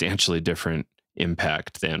substantially different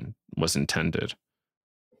impact than was intended.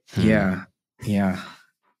 Yeah. Yeah.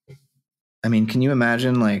 I mean, can you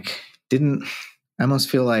imagine, I almost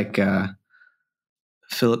feel like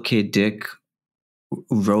Philip K. Dick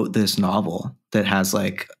wrote this novel that has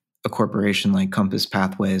like a corporation like Compass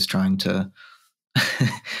Pathways trying to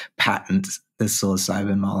patent the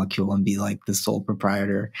psilocybin molecule and be like the sole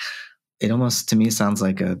proprietor. It almost, to me, sounds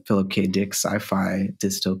like a Philip K. Dick sci-fi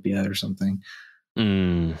dystopia or something.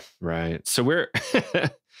 Right. So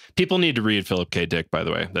people need to read Philip K. Dick, by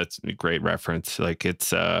the way. That's a great reference. Like,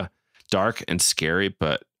 it's dark and scary,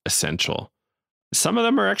 but essential. Some of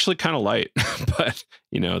them are actually kind of light, but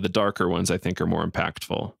the darker ones I think are more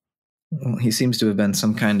impactful. Well, he seems to have been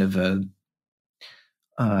some kind of a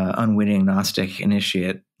unwitting Gnostic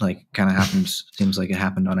initiate. Like, kind of happens. Seems like it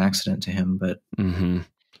happened on accident to him, but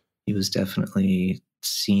he was definitely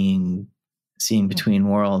seeing between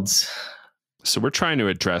worlds. So we're trying to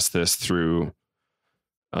address this through,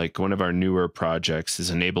 like, one of our newer projects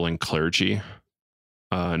is enabling clergy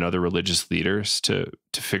and other religious leaders to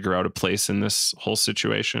figure out a place in this whole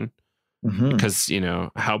situation. Because,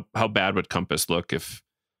 how bad would Compass look if,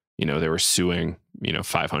 they were suing,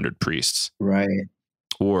 500 priests. Right.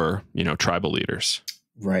 Or, tribal leaders.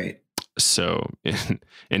 Right. So,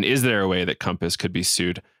 and is there a way that Compass could be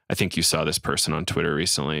sued? I think you saw this person on Twitter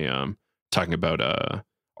recently talking about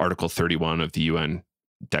Article 31 of the UN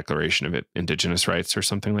Declaration of Indigenous Rights or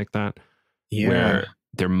something like that. Yeah. Where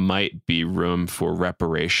there might be room for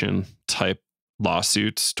reparation type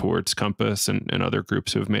lawsuits towards Compass and other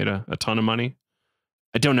groups who have made a ton of money.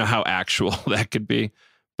 I don't know how actual that could be,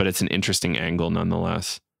 but it's an interesting angle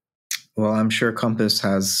nonetheless. Well, I'm sure Compass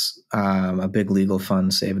has a big legal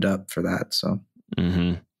fund saved up for that. So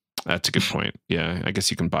that's a good point. Yeah, I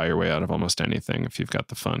guess you can buy your way out of almost anything if you've got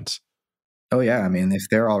the funds. Oh, yeah. I mean, if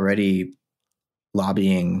they're already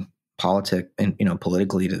lobbying and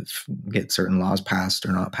politically to get certain laws passed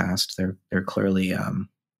or not passed. They're clearly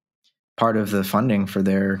part of the funding for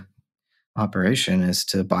their operation is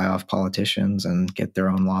to buy off politicians and get their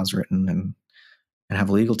own laws written and have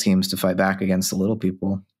legal teams to fight back against the little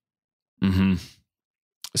people. Mm-hmm.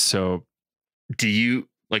 So do you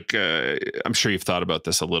I'm sure you've thought about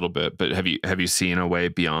this a little bit, but have you seen a way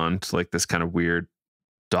beyond like this kind of weird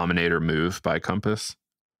dominator move by Compass?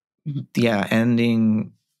 Yeah.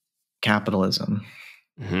 Ending capitalism.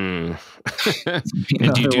 And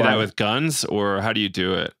do you do that with guns, or how do you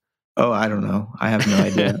do it? Oh, I don't know. I have no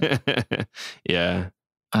idea. Yeah.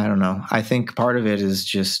 I don't know. I think part of it is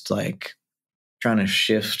just like trying to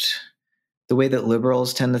shift the way that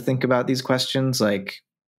liberals tend to think about these questions. Like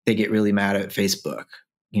they get really mad at Facebook,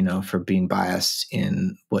 for being biased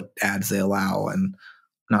in what ads they allow and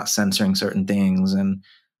not censoring certain things and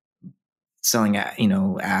selling,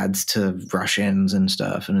 ads to Russians and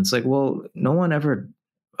stuff. And it's like, well, no one ever,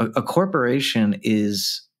 a corporation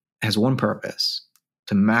has one purpose: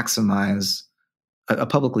 to maximize. A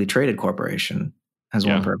publicly traded corporation has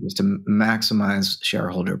one purpose: to maximize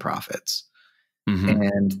shareholder profits. Mm-hmm.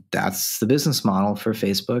 And that's the business model for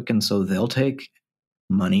Facebook. And so they'll take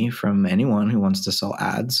money from anyone who wants to sell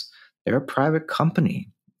ads. They're a private company.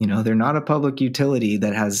 They're not a public utility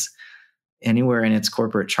that has anywhere in its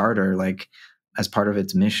corporate charter, like as part of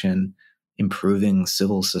its mission, improving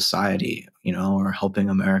civil society, or helping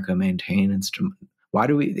America maintain its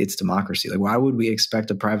democracy. Like, why would we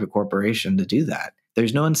expect a private corporation to do that?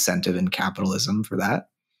 There's no incentive in capitalism for that.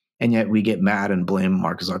 And yet we get mad and blame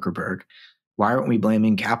Mark Zuckerberg. Why aren't we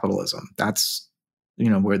blaming capitalism? That's,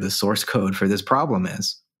 where the source code for this problem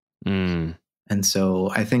is. Mm. And so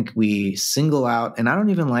I think we single out, and I don't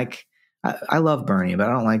even I love Bernie, but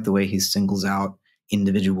I don't like the way he singles out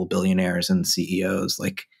individual billionaires and CEOs,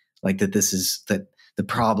 like that the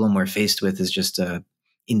problem we're faced with is just a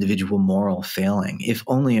individual moral failing. If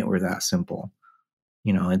only it were that simple.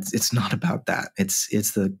 It's not about that. It's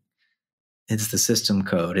the system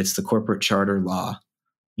code. It's the corporate charter law,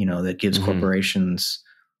 that gives corporations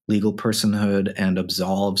legal personhood and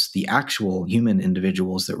absolves the actual human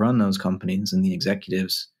individuals that run those companies and the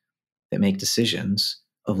executives that make decisions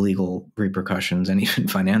of legal repercussions and even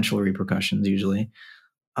financial repercussions usually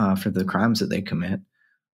for the crimes that they commit.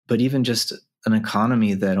 But even just an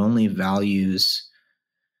economy that only values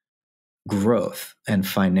growth and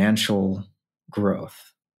financial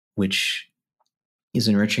growth, which is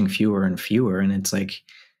enriching fewer and fewer. And it's like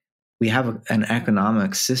we have an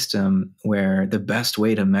economic system where the best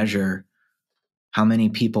way to measure how many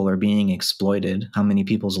people are being exploited, how many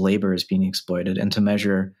people's labor is being exploited, and to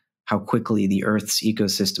measure how quickly the Earth's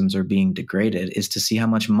ecosystems are being degraded is to see how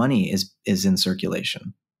much money is in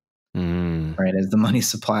circulation. Mm. Right? As the money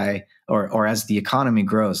supply or as the economy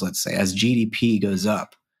grows, let's say, as GDP goes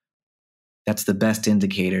up, that's the best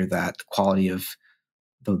indicator that the quality of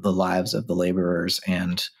the lives of the laborers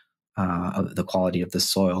and the quality of the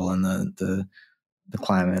soil and the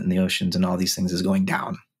climate and the oceans and all these things is going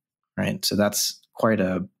down, right? So that's quite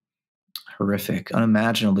a horrific,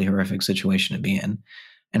 unimaginably horrific situation to be in.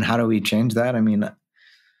 And how do we change that? I mean,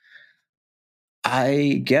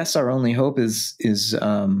 I guess our only hope is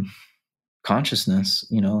consciousness.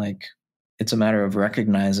 Like it's a matter of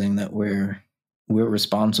recognizing that we're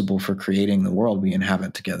responsible for creating the world we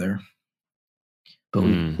inhabit together. But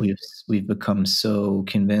we've become so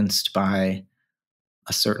convinced by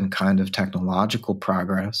a certain kind of technological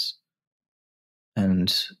progress,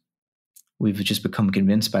 and we've just become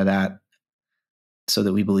convinced by that so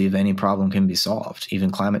that we believe any problem can be solved,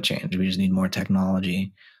 even climate change. We just need more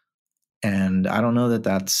technology. And I don't know that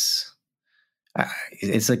that's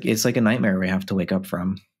it's like a nightmare we have to wake up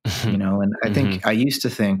from, and I think I used to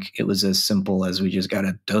think it was as simple as we just got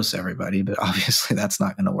to dose everybody, but obviously that's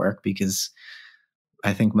not going to work because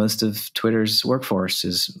I think most of Twitter's workforce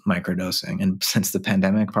is microdosing, and since the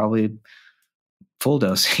pandemic, probably full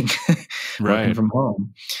dosing, working from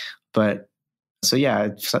home. But so yeah,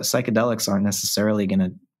 psychedelics aren't necessarily going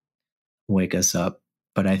to wake us up,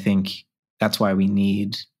 but I think that's why we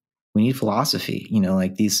need philosophy.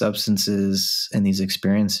 Like these substances and these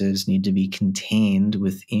experiences need to be contained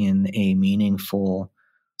within a meaningful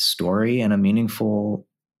story and a meaningful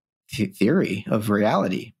theory of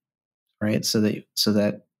reality. Right. So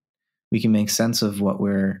that we can make sense of what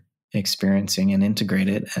we're experiencing and integrate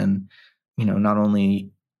it and, not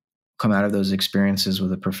only come out of those experiences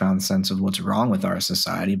with a profound sense of what's wrong with our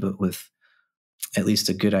society, but with at least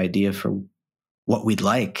a good idea for what we'd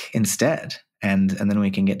like instead. And then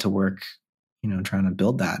we can get to work, trying to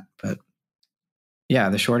build that. But yeah,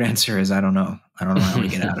 the short answer is, I don't know. I don't know how we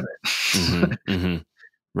get out of it.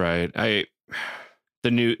 Right.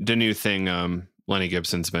 The new thing Lenny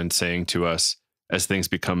Gibson's been saying to us as things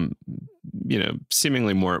become,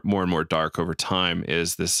 seemingly more and more dark over time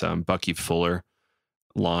is this Bucky Fuller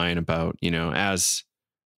line about, as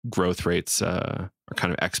growth rates are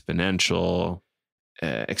kind of exponential,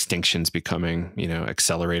 extinctions becoming,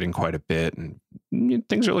 accelerating quite a bit, and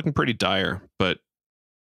things are looking pretty dire. But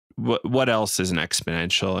what else isn't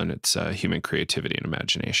exponential? And it's human creativity and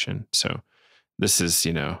imagination. So this is,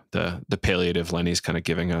 the palliative Lenny's kind of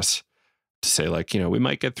giving us to say, like, we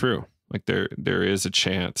might get through. Like there is a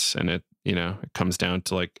chance, and it comes down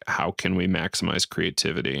to, like, how can we maximize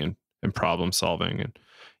creativity and problem solving,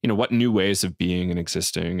 and what new ways of being and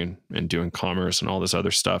existing and doing commerce and all this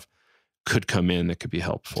other stuff could come in that could be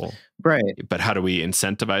helpful. Right. But how do we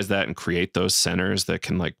incentivize that and create those centers that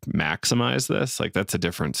can, like, maximize this? Like, that's a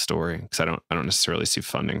different story, because I don't necessarily see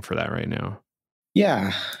funding for that right now.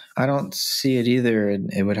 Yeah, I don't see it either.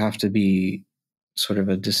 It would have to be sort of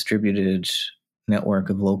a distributed network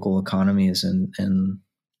of local economies, and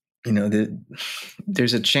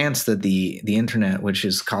there's a chance that the internet, which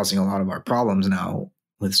is causing a lot of our problems now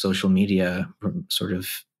with social media, sort of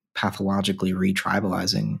pathologically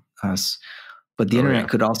re-tribalizing us, but the internet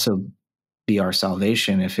could also be our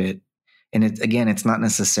salvation it's not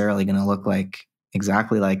necessarily going to look like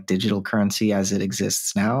exactly like digital currency as it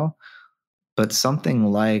exists now, but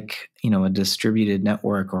something like, a distributed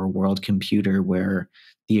network or a world computer where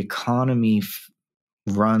the economy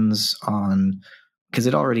runs on, because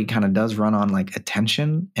it already kind of does run on, like,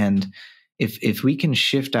 attention. And if we can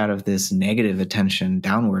shift out of this negative attention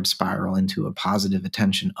downward spiral into a positive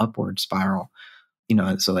attention upward spiral,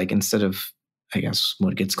 so, like, instead of, I guess,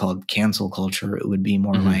 what gets called cancel culture, it would be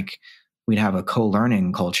more like we'd have a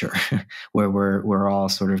co-learning culture where we're all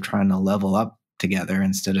sort of trying to level up together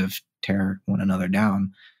instead of tear one another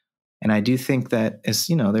down. And I do think that, as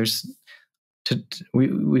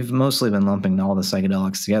we've mostly been lumping all the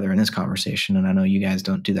psychedelics together in this conversation, and I know you guys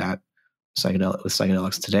don't do that with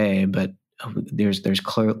psychedelics today, but there's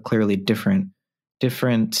clearly different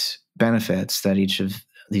benefits that each of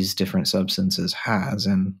these different substances has.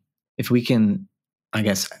 And if we can, I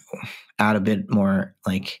guess, add a bit more,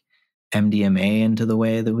 like, MDMA into the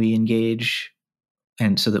way that we engage,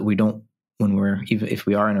 and so that we don't, if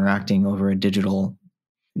we are interacting over a digital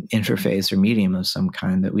interface or medium of some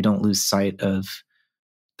kind, that we don't lose sight of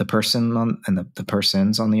the person and the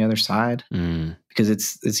persons on the other side, because it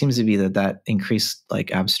seems to be that increased,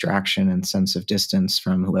 like, abstraction and sense of distance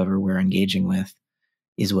from whoever we're engaging with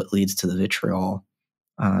is what leads to the vitriol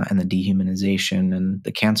and the dehumanization and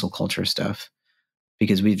the cancel culture stuff,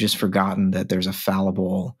 because we've just forgotten that there's a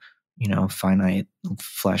fallible, finite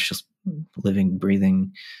flesh, living,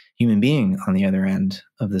 breathing human being on the other end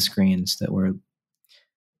of the screens that we're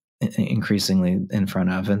increasingly in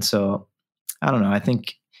front of. And so, I don't know, I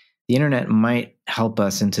think the internet might help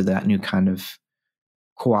us into that new kind of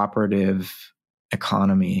cooperative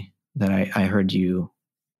economy that I heard you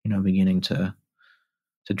beginning to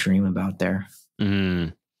dream about there.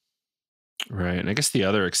 Right. And I guess the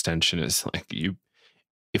other extension is, like,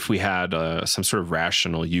 if we had some sort of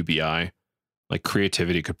rational UBI, like,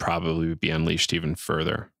 creativity could probably be unleashed even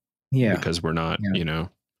further. Yeah. Because we're not,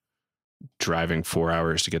 driving 4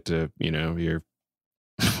 hours to get to, your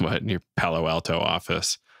Palo Alto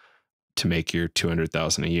office to make your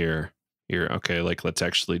 200,000 a year. You're okay. Like, let's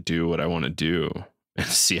actually do what I want to do and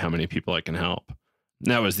see how many people I can help.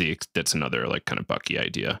 And that's another, like, kind of Bucky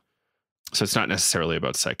idea. So it's not necessarily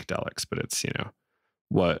about psychedelics, but it's,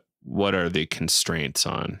 what are the constraints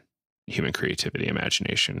on human creativity,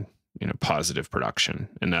 imagination, positive production,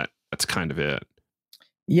 and that's kind of it.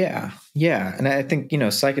 Yeah. And I think,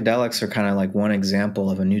 psychedelics are kind of like one example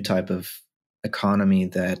of a new type of economy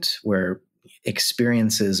where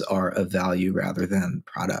experiences are of value rather than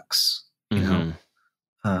products, and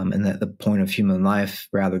that the point of human life,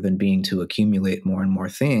 rather than being to accumulate more and more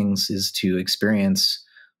things, is to experience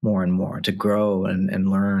more and more, to grow and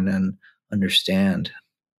learn and understand.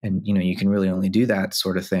 And, you can really only do that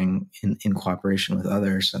sort of thing in cooperation with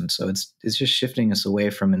others. And so it's just shifting us away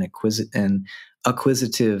from an acquisitive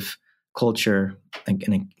culture,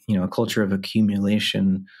 and a culture of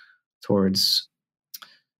accumulation, towards,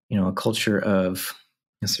 a culture of,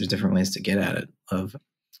 I guess there's different ways to get at it, of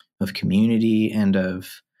community and of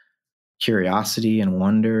curiosity and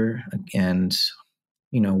wonder, and,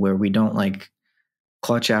 where we don't, like,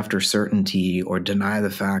 clutch after certainty or deny the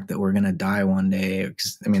fact that we're going to die one day.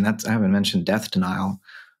 Because, I haven't mentioned death denial.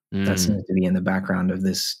 That seems to be in the background of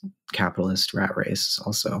this capitalist rat race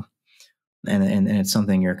also. And it's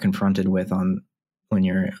something you're confronted with when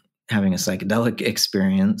you're having a psychedelic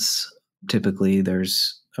experience, typically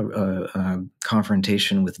there's a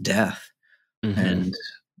confrontation with death, and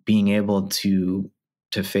being able to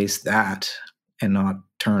face that and not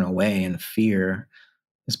turn away in fear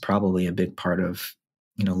is probably a big part of,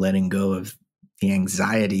 letting go of the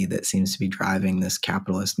anxiety that seems to be driving this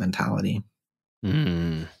capitalist mentality.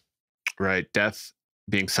 Right. Death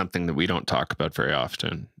being something that we don't talk about very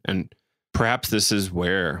often. And perhaps this is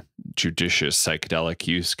where judicious psychedelic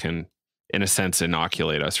use can, in a sense,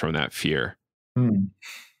 inoculate us from that fear.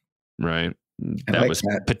 Right. I That like was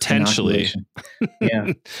that potentially,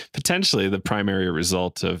 yeah, potentially the primary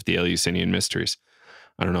result of the Eleusinian mysteries.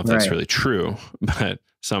 I don't know if that's really true, but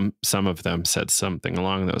some of them said something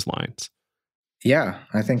along those lines. Yeah,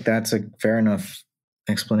 I think that's a fair enough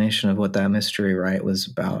explanation of what that mystery rite was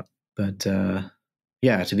about. But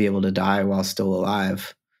yeah, to be able to die while still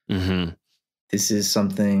alive. This is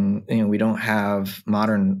something, we don't have,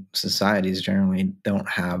 modern societies generally don't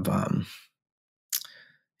have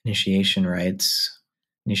initiation rites,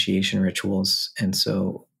 initiation rituals. And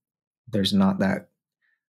so there's not that,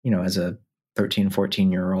 as a 13,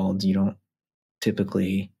 14-year-old, you don't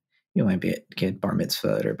typically, you might get bar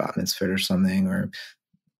mitzvah or bat mitzvah or something, or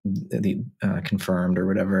the confirmed or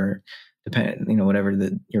whatever, whatever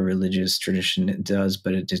your religious tradition does,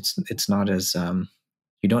 but it's not as,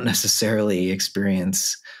 you don't necessarily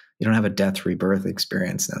experience, you don't have a death rebirth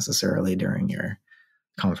experience necessarily during your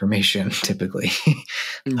confirmation typically.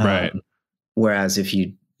 Right. Whereas if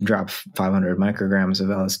you drop 500 micrograms of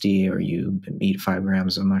LSD or you eat 5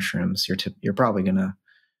 grams of mushrooms, you're probably going to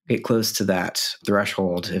get close to that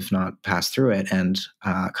threshold, if not pass through it, and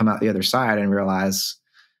come out the other side and realize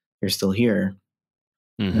you're still here.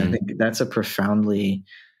 And I think that's a profoundly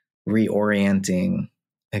reorienting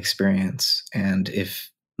experience. And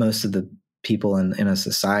if most of the people in a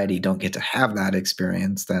society don't get to have that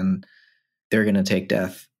experience, then they're going to take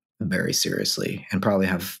death very seriously and probably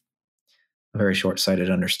have a very short-sighted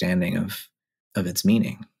understanding of its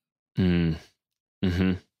meaning.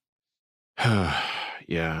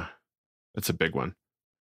 Yeah, that's a big one.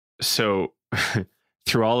 So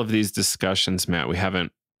through all of these discussions, Matt, we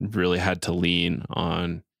haven't really had to lean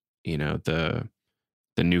on, the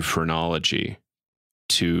new phrenology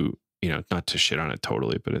to, not to shit on it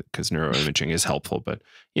totally, but because neuroimaging is helpful, but,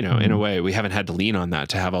 in a way we haven't had to lean on that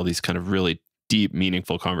to have all these kind of really deep,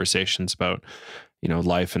 meaningful conversations about,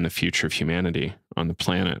 life and the future of humanity on the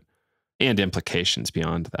planet and implications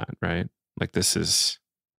beyond that, right? Like this is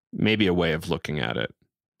maybe a way of looking at it.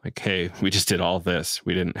 Like, hey, we just did all this.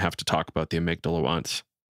 We didn't have to talk about the amygdala once.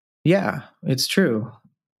 Yeah, it's true.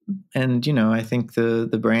 And, I think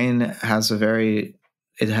the brain has it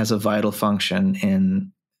has a vital function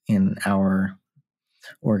in our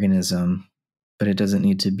organism, but it doesn't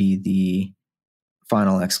need to be the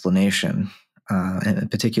final explanation. And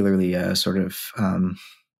particularly sort of,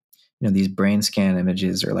 these brain scan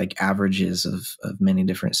images are like averages of many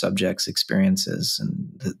different subjects' experiences.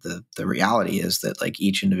 And the reality is that like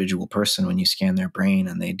each individual person, when you scan their brain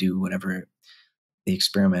and they do whatever the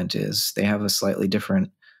experiment is, they have a slightly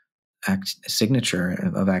different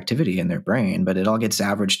signature of activity in their brain, but it all gets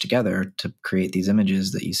averaged together to create these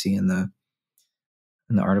images that you see in the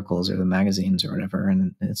articles or the magazines or whatever.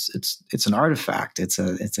 And it's an artifact. It's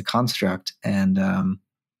a construct, and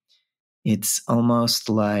it's almost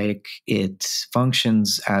like it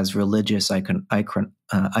functions as religious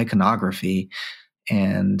iconography.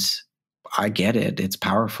 And I get it. It's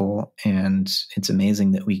powerful, and it's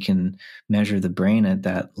amazing that we can measure the brain at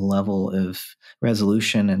that level of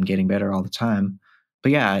resolution and getting better all the time.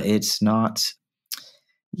 But yeah, it's not,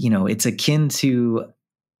 it's akin to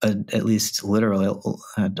at least literal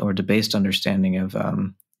or debased understanding of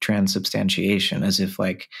transubstantiation, as if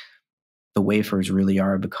like the wafers really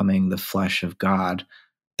are becoming the flesh of God.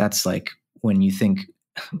 That's like when you think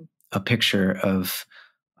a picture of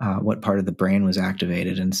what part of the brain was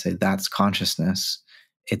activated and say that's consciousness.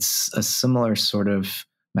 It's a similar sort of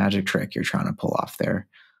magic trick you're trying to pull off there.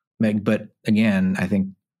 But again, I think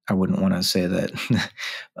I wouldn't want to say that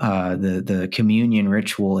the communion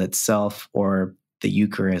ritual itself or the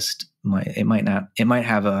Eucharist might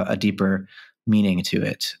have a deeper meaning to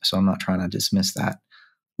it. So I'm not trying to dismiss that.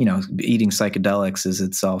 Eating psychedelics is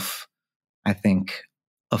itself, I think,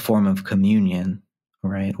 a form of communion,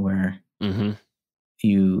 right? Where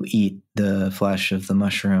you eat the flesh of the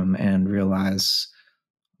mushroom and realize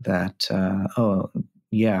that, oh,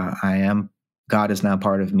 yeah, God is now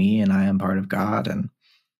part of me and I am part of God. And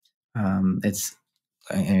it's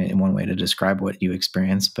in one way to describe what you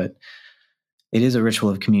experience, but it is a ritual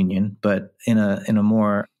of communion, but in a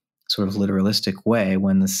more sort of literalistic way,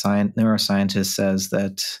 when the neuroscientist says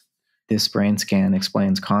that this brain scan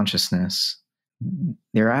explains consciousness,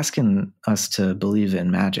 they're asking us to believe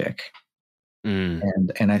in magic. And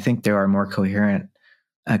I think there are more coherent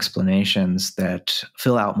explanations that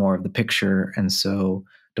fill out more of the picture, and so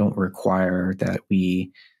don't require that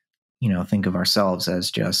we, think of ourselves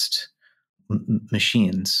as just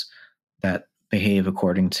machines that behave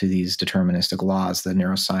according to these deterministic laws that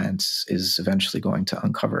neuroscience is eventually going to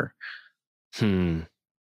uncover.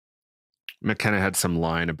 I kind of had some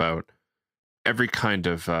line about every kind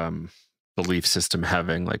of belief system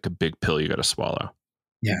having like a big pill you got to swallow.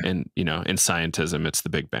 Yeah. And, in scientism, it's the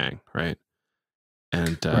Big Bang, right?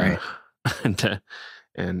 And, Right.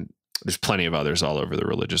 and there's plenty of others all over the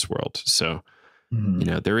religious world. So,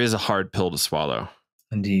 there is a hard pill to swallow.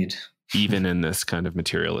 Indeed. Even in this kind of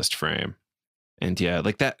materialist frame. And yeah,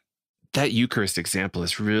 like that Eucharist example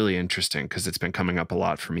is really interesting because it's been coming up a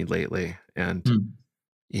lot for me lately. And,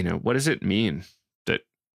 what does it mean that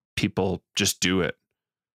people just do it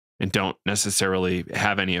and don't necessarily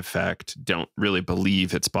have any effect, don't really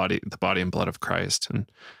believe it's the body and blood of Christ?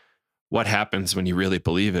 And what happens when you really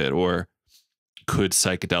believe it? Or could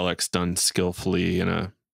psychedelics done skillfully in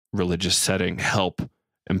a religious setting help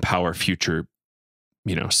empower future,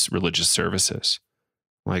 religious services?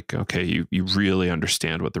 Like, okay, you really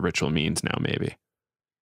understand what the ritual means now, maybe.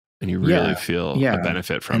 And you really feel a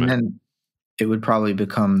benefit from it. And then it would probably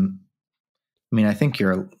become, I think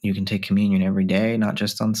you can take communion every day, not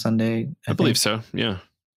just on Sunday. I believe so. Yeah.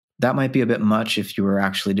 That might be a bit much if you were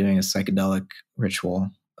actually doing a psychedelic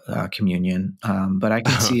ritual, communion. But I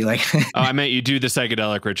can see like, I meant you do the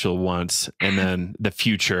psychedelic ritual once, and then the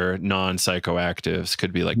future non-psychoactives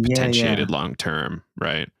could be like potentiated long-term,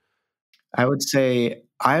 right? I would say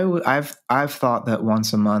I've thought that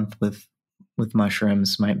once a month with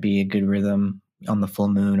mushrooms might be a good rhythm on the full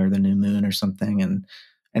moon or the new moon or something, and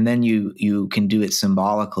then you can do it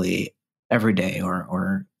symbolically every day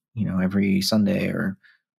or every Sunday or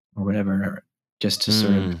whatever, just to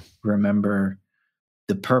sort of remember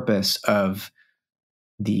the purpose of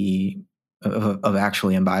of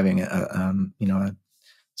actually imbibing a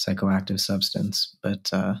psychoactive substance.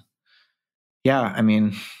 But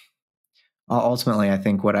ultimately, I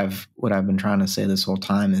think what I've been trying to say this whole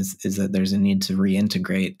time is that there's a need to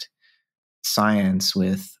reintegrate science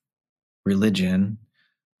with religion,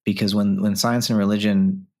 because when science and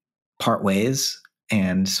religion part ways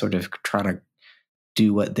and sort of try to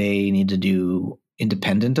do what they need to do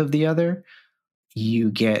independent of the other, you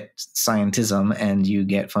get scientism and you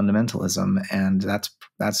get fundamentalism, and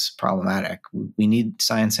that's problematic. We need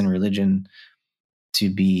science and religion to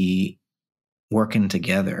be working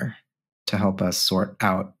together to help us sort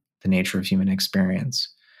out the nature of human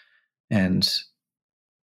experience. And,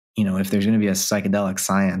 if there's going to be a psychedelic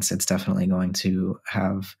science, it's definitely going to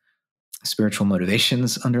have spiritual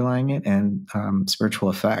motivations underlying it and spiritual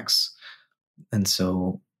effects. And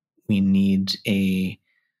so we need a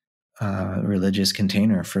religious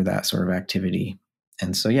container for that sort of activity.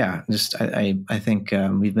 And so, I think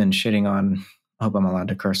we've been shitting on, I hope I'm allowed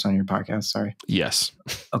to curse on your podcast. Sorry. Yes.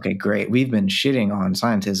 Okay, great. We've been shitting on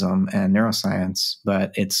scientism and neuroscience,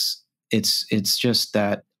 but it's just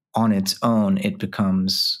that on its own, it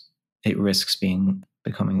risks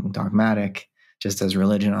becoming dogmatic, just as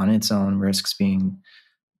religion on its own risks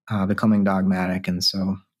becoming dogmatic. And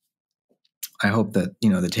so I hope that,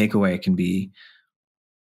 the takeaway can be,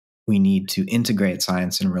 we need to integrate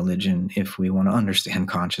science and religion if we want to understand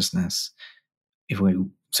consciousness, if we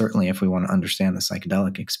want to understand the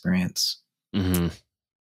psychedelic experience. And,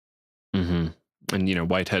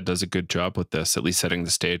 Whitehead does a good job with this, at least setting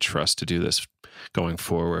the stage for us to do this going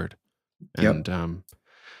forward. And,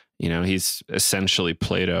 he's essentially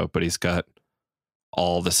Plato, but he's got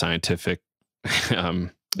all the scientific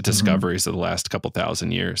discoveries of the last couple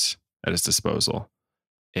thousand years at his disposal.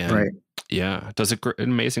 And does an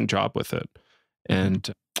amazing job with it.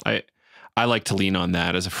 And I like to lean on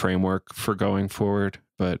that as a framework for going forward.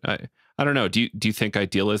 But I don't know. Do you think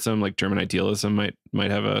idealism, like German idealism,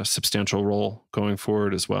 might have a substantial role going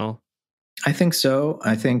forward as well? I think so.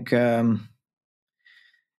 I think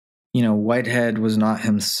Whitehead was not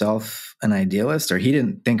himself an idealist, or he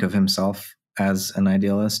didn't think of himself as an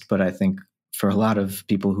idealist. But I think for a lot of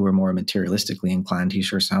people who are more materialistically inclined, he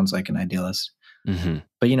sure sounds like an idealist.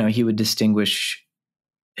 But he would distinguish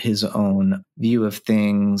his own view of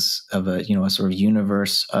things, of a sort of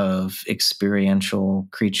universe of experiential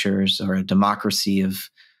creatures, or a democracy of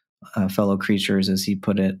fellow creatures, as he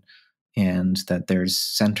put it, and that there's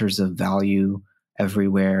centers of value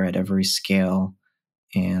everywhere at every scale,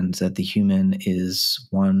 and that the human is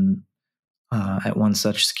one at one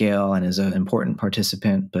such scale and is an important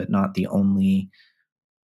participant, but not the only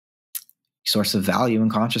source of value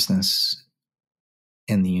and consciousness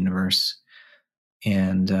in the universe.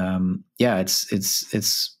 And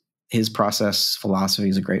it's his process philosophy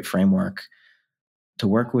is a great framework to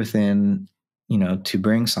work within, to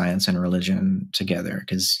bring science and religion together.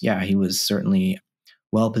 Because he was certainly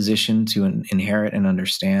well positioned to inherit and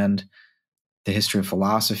understand the history of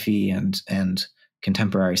philosophy and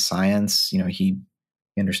contemporary science. He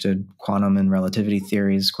understood quantum and relativity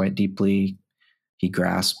theories quite deeply. He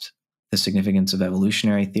grasped the significance of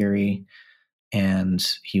evolutionary theory, and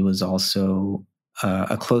he was also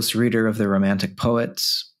a close reader of the Romantic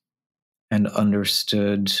poets and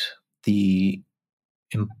understood the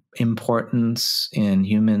importance in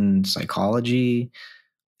human psychology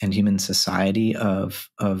and human society of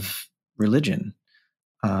religion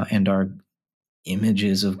and our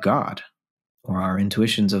images of God or our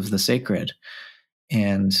intuitions of the sacred.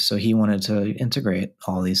 And so he wanted to integrate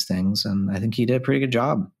all these things, and I think he did a pretty good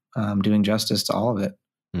job doing justice to all of it.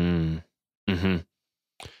 Mm-hmm.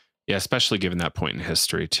 Yeah, especially given that point in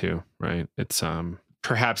history too, right? It's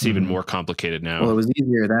perhaps even more complicated now. Well, it was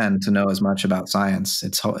easier then to know as much about science.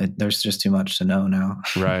 There's just too much to know now.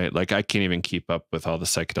 Right. Like I can't even keep up with all the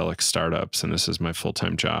psychedelic startups, and this is my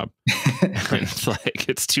full-time job. And it's like,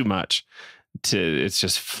 it's too much. It's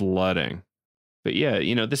just flooding. But yeah,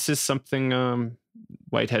 this is something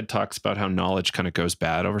Whitehead talks about, how knowledge kind of goes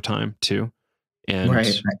bad over time too. And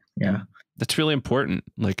right. Yeah. That's really important.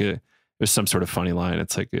 Like there's some sort of funny line.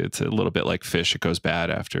 It's like, it's a little bit like fish. It goes bad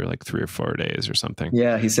after like 3 or 4 days or something.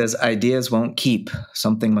 Yeah. He says ideas won't keep.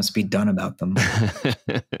 Something must be done about them.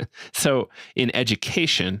 So in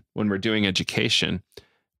education, when we're doing education,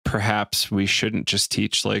 perhaps we shouldn't just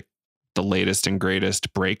teach like the latest and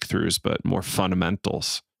greatest breakthroughs, but more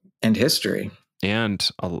fundamentals. And history. And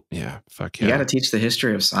you got to teach the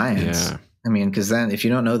history of science. Yeah. I mean, because then if you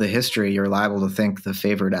don't know the history, you're liable to think the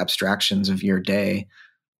favorite abstractions of your day,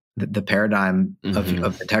 the paradigm of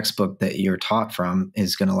the textbook that you're taught from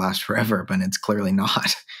is going to last forever, but it's clearly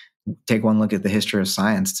not. Take one look at the history of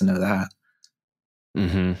science to know that.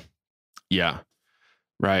 Mm-hmm. Yeah.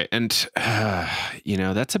 Right. And,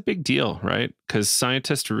 that's a big deal, right? Because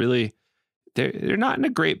scientists really, they're not in a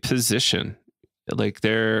great position. Like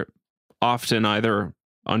they're often either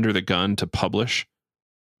under the gun to publish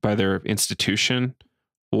by their institution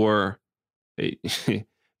or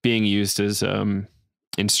being used as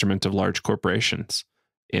instrument of large corporations.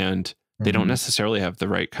 And they don't necessarily have the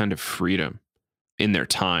right kind of freedom in their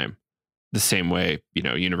time, the same way,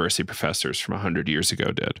 university professors from 100 years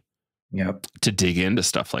ago did. Yep. To dig into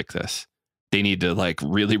stuff like this. They need to like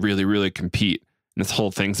really, really, really compete. And this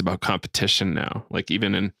whole thing's about competition now, like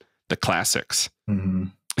even in the classics.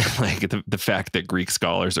 Like the fact that Greek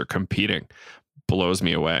scholars are competing blows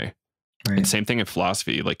me away. Right. And same thing in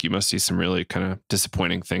philosophy. Like you must see some really kind of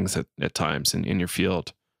disappointing things at times in your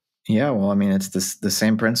field. Yeah, well, I mean, it's the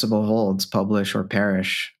same principle holds: publish or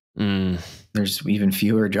perish. There's even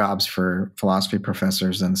fewer jobs for philosophy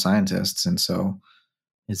professors than scientists, and so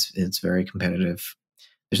it's very competitive.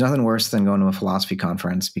 There's nothing worse than going to a philosophy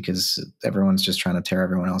conference because everyone's just trying to tear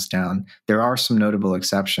everyone else down. There are some notable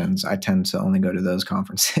exceptions. I tend to only go to those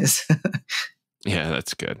conferences. Yeah,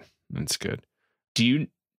 that's good. That's good. Do you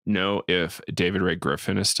know if David Ray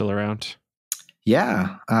Griffin is still around?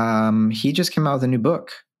 Yeah. He just came out with a new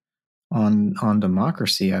book on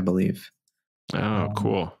democracy, I believe. Oh,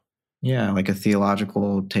 cool. Yeah, like a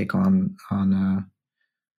theological take on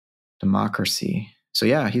democracy. So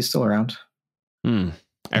yeah, he's still around.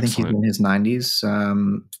 I think he's in his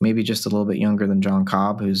 90s, maybe just a little bit younger than John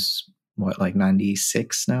Cobb, who's like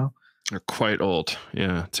 96 now. They're quite old.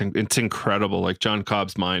 Yeah, it's incredible. Like John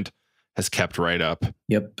Cobb's mind has kept right up.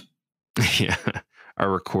 Yep. Yeah,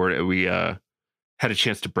 we had a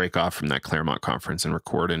chance to break off from that Claremont conference and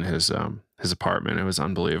record in his apartment. It was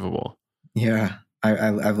unbelievable. Yeah,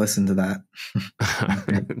 I've listened to that.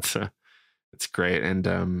 It's great, and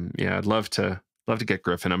I'd love to get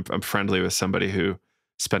Griffin. I'm friendly with somebody who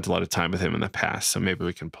spent a lot of time with him in the past, so maybe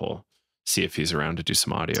we can see if he's around to do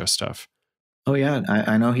some audio stuff. Oh yeah,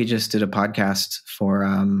 I know he just did a podcast for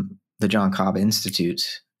the John Cobb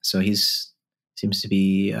Institute, so he's seems to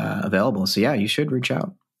be available. So yeah, you should reach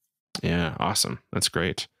out. Yeah, awesome. That's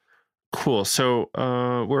great. Cool. So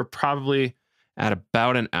we're probably at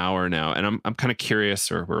about an hour now, and I'm kind of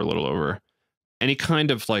curious, or we're a little over. Any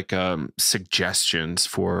kind of like suggestions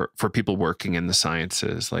for people working in the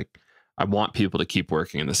sciences? Like, I want people to keep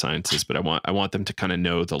working in the sciences, but I want them to kind of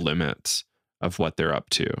know the limits of what they're up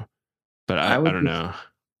to. But I don't know.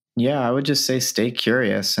 Yeah, I would just say stay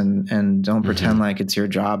curious and don't pretend like it's your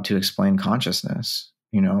job to explain consciousness.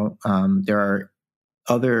 There are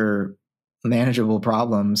other manageable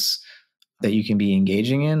problems that you can be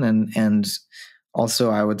engaging in. And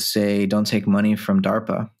also, I would say don't take money from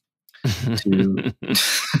DARPA to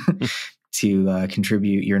to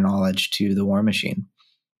contribute your knowledge to the war machine.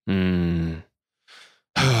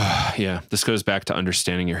 Yeah, this goes back to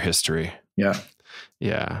understanding your history. Yeah.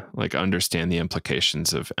 Yeah, like understand the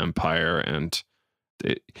implications of empire, and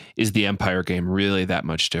is the empire game really that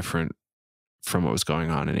much different from what was going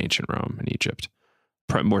on in ancient Rome and Egypt?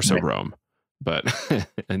 More so Rome, but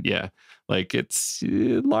and yeah, like it's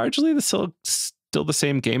largely still the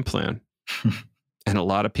same game plan, and a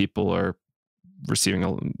lot of people are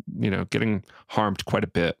receiving getting harmed quite a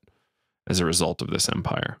bit as a result of this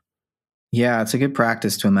empire. Yeah, it's a good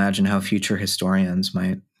practice to imagine how future historians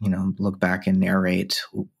might, look back and narrate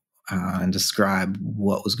and describe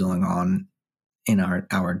what was going on in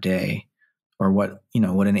our day, or what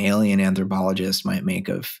an alien anthropologist might make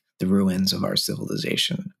of the ruins of our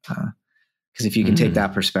civilization. Because if you can take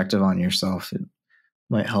that perspective on yourself, it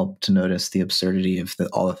might help to notice the absurdity of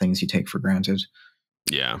all the things you take for granted.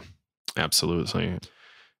 Yeah, absolutely.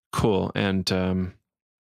 Cool. And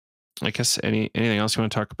I guess anything else you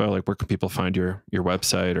want to talk about? Like, where can people find your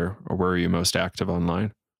website, or where are you most active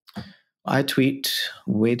online? I tweet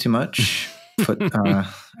way too much.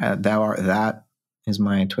 That is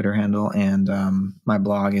my Twitter handle. And my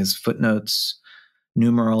blog is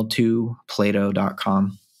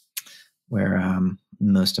footnotes2plato.com, where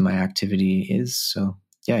most of my activity is. So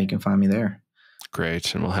yeah, you can find me there.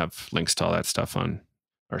 Great. And we'll have links to all that stuff on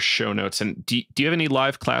our show notes. And do you have any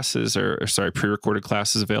live classes or pre-recorded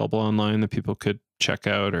classes available online that people could check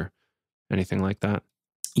out, or anything like that?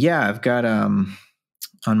 Yeah, I've got on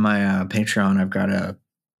my Patreon, I've got a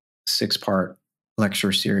 6-part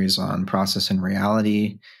lecture series on process and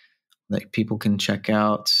reality that people can check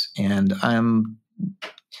out. And I'm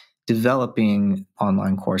developing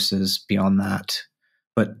online courses beyond that,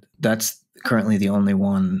 but that's currently the only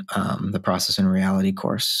one, the process and reality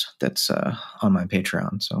course, that's on my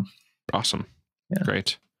Patreon. So awesome. Yeah.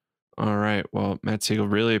 Great. All right. Well, Matt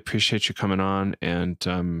Segall, really appreciate you coming on, and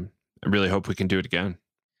I really hope we can do it again.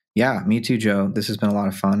 Yeah, me too, Joe. This has been a lot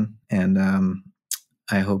of fun, and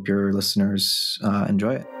I hope your listeners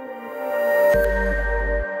enjoy it.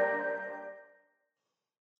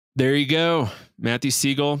 There you go. Matthew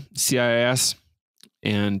Segall, CIIS,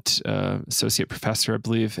 and associate professor, I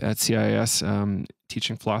believe, at CIIS,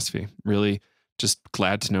 teaching philosophy. Really just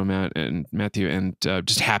glad to know Matthew, and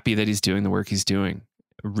just happy that he's doing the work he's doing.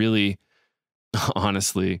 Really,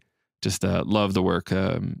 honestly, just love the work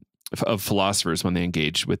of philosophers when they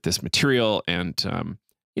engage with this material, and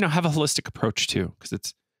have a holistic approach too, because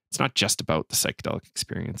it's not just about the psychedelic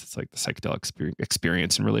experience. It's like the psychedelic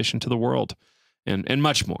experience in relation to the world, and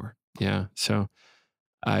much more. Yeah. So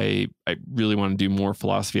I really want to do more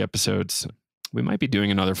philosophy episodes. We might be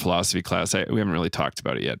doing another philosophy class. We haven't really talked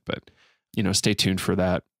about it yet, but stay tuned for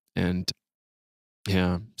that. And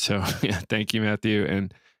yeah, so yeah, thank you, Matthew,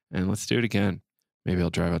 and let's do it again. Maybe I'll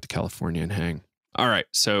drive out to California and hang. All right.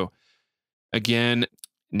 So again,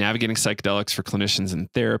 Navigating Psychedelics for Clinicians and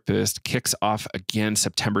Therapists kicks off again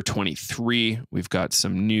September 23. We've got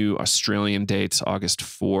some new Australian dates, August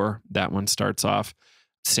 4. That one starts off.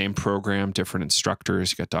 Same program, different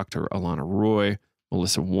instructors. You got Dr. Alana Roy,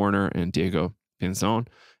 Melissa Warner, and Diego Pinzon,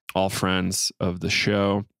 all friends of the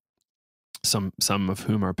show, some of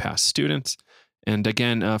whom are past students. And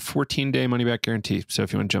again, 14-day money-back guarantee. So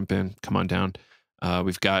if you want to jump in, come on down.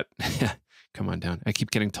 We've got... Come on down. I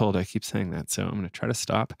keep getting told I keep saying that, so I'm going to try to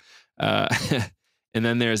stop. And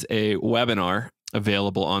then there's a webinar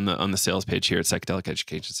available on the sales page here at Psychedelic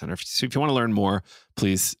Education Center. So if you want to learn more,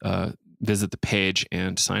 please visit the page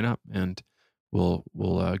and sign up, and we'll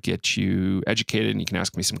get you educated, and you can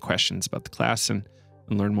ask me some questions about the class and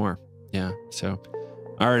learn more. Yeah. So,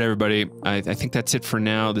 all right, everybody. I think that's it for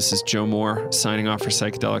now. This is Joe Moore signing off for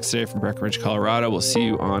Psychedelics today from Breckenridge, Colorado. We'll see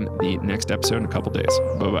you on the next episode in a couple days.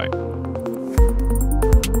 Bye-bye.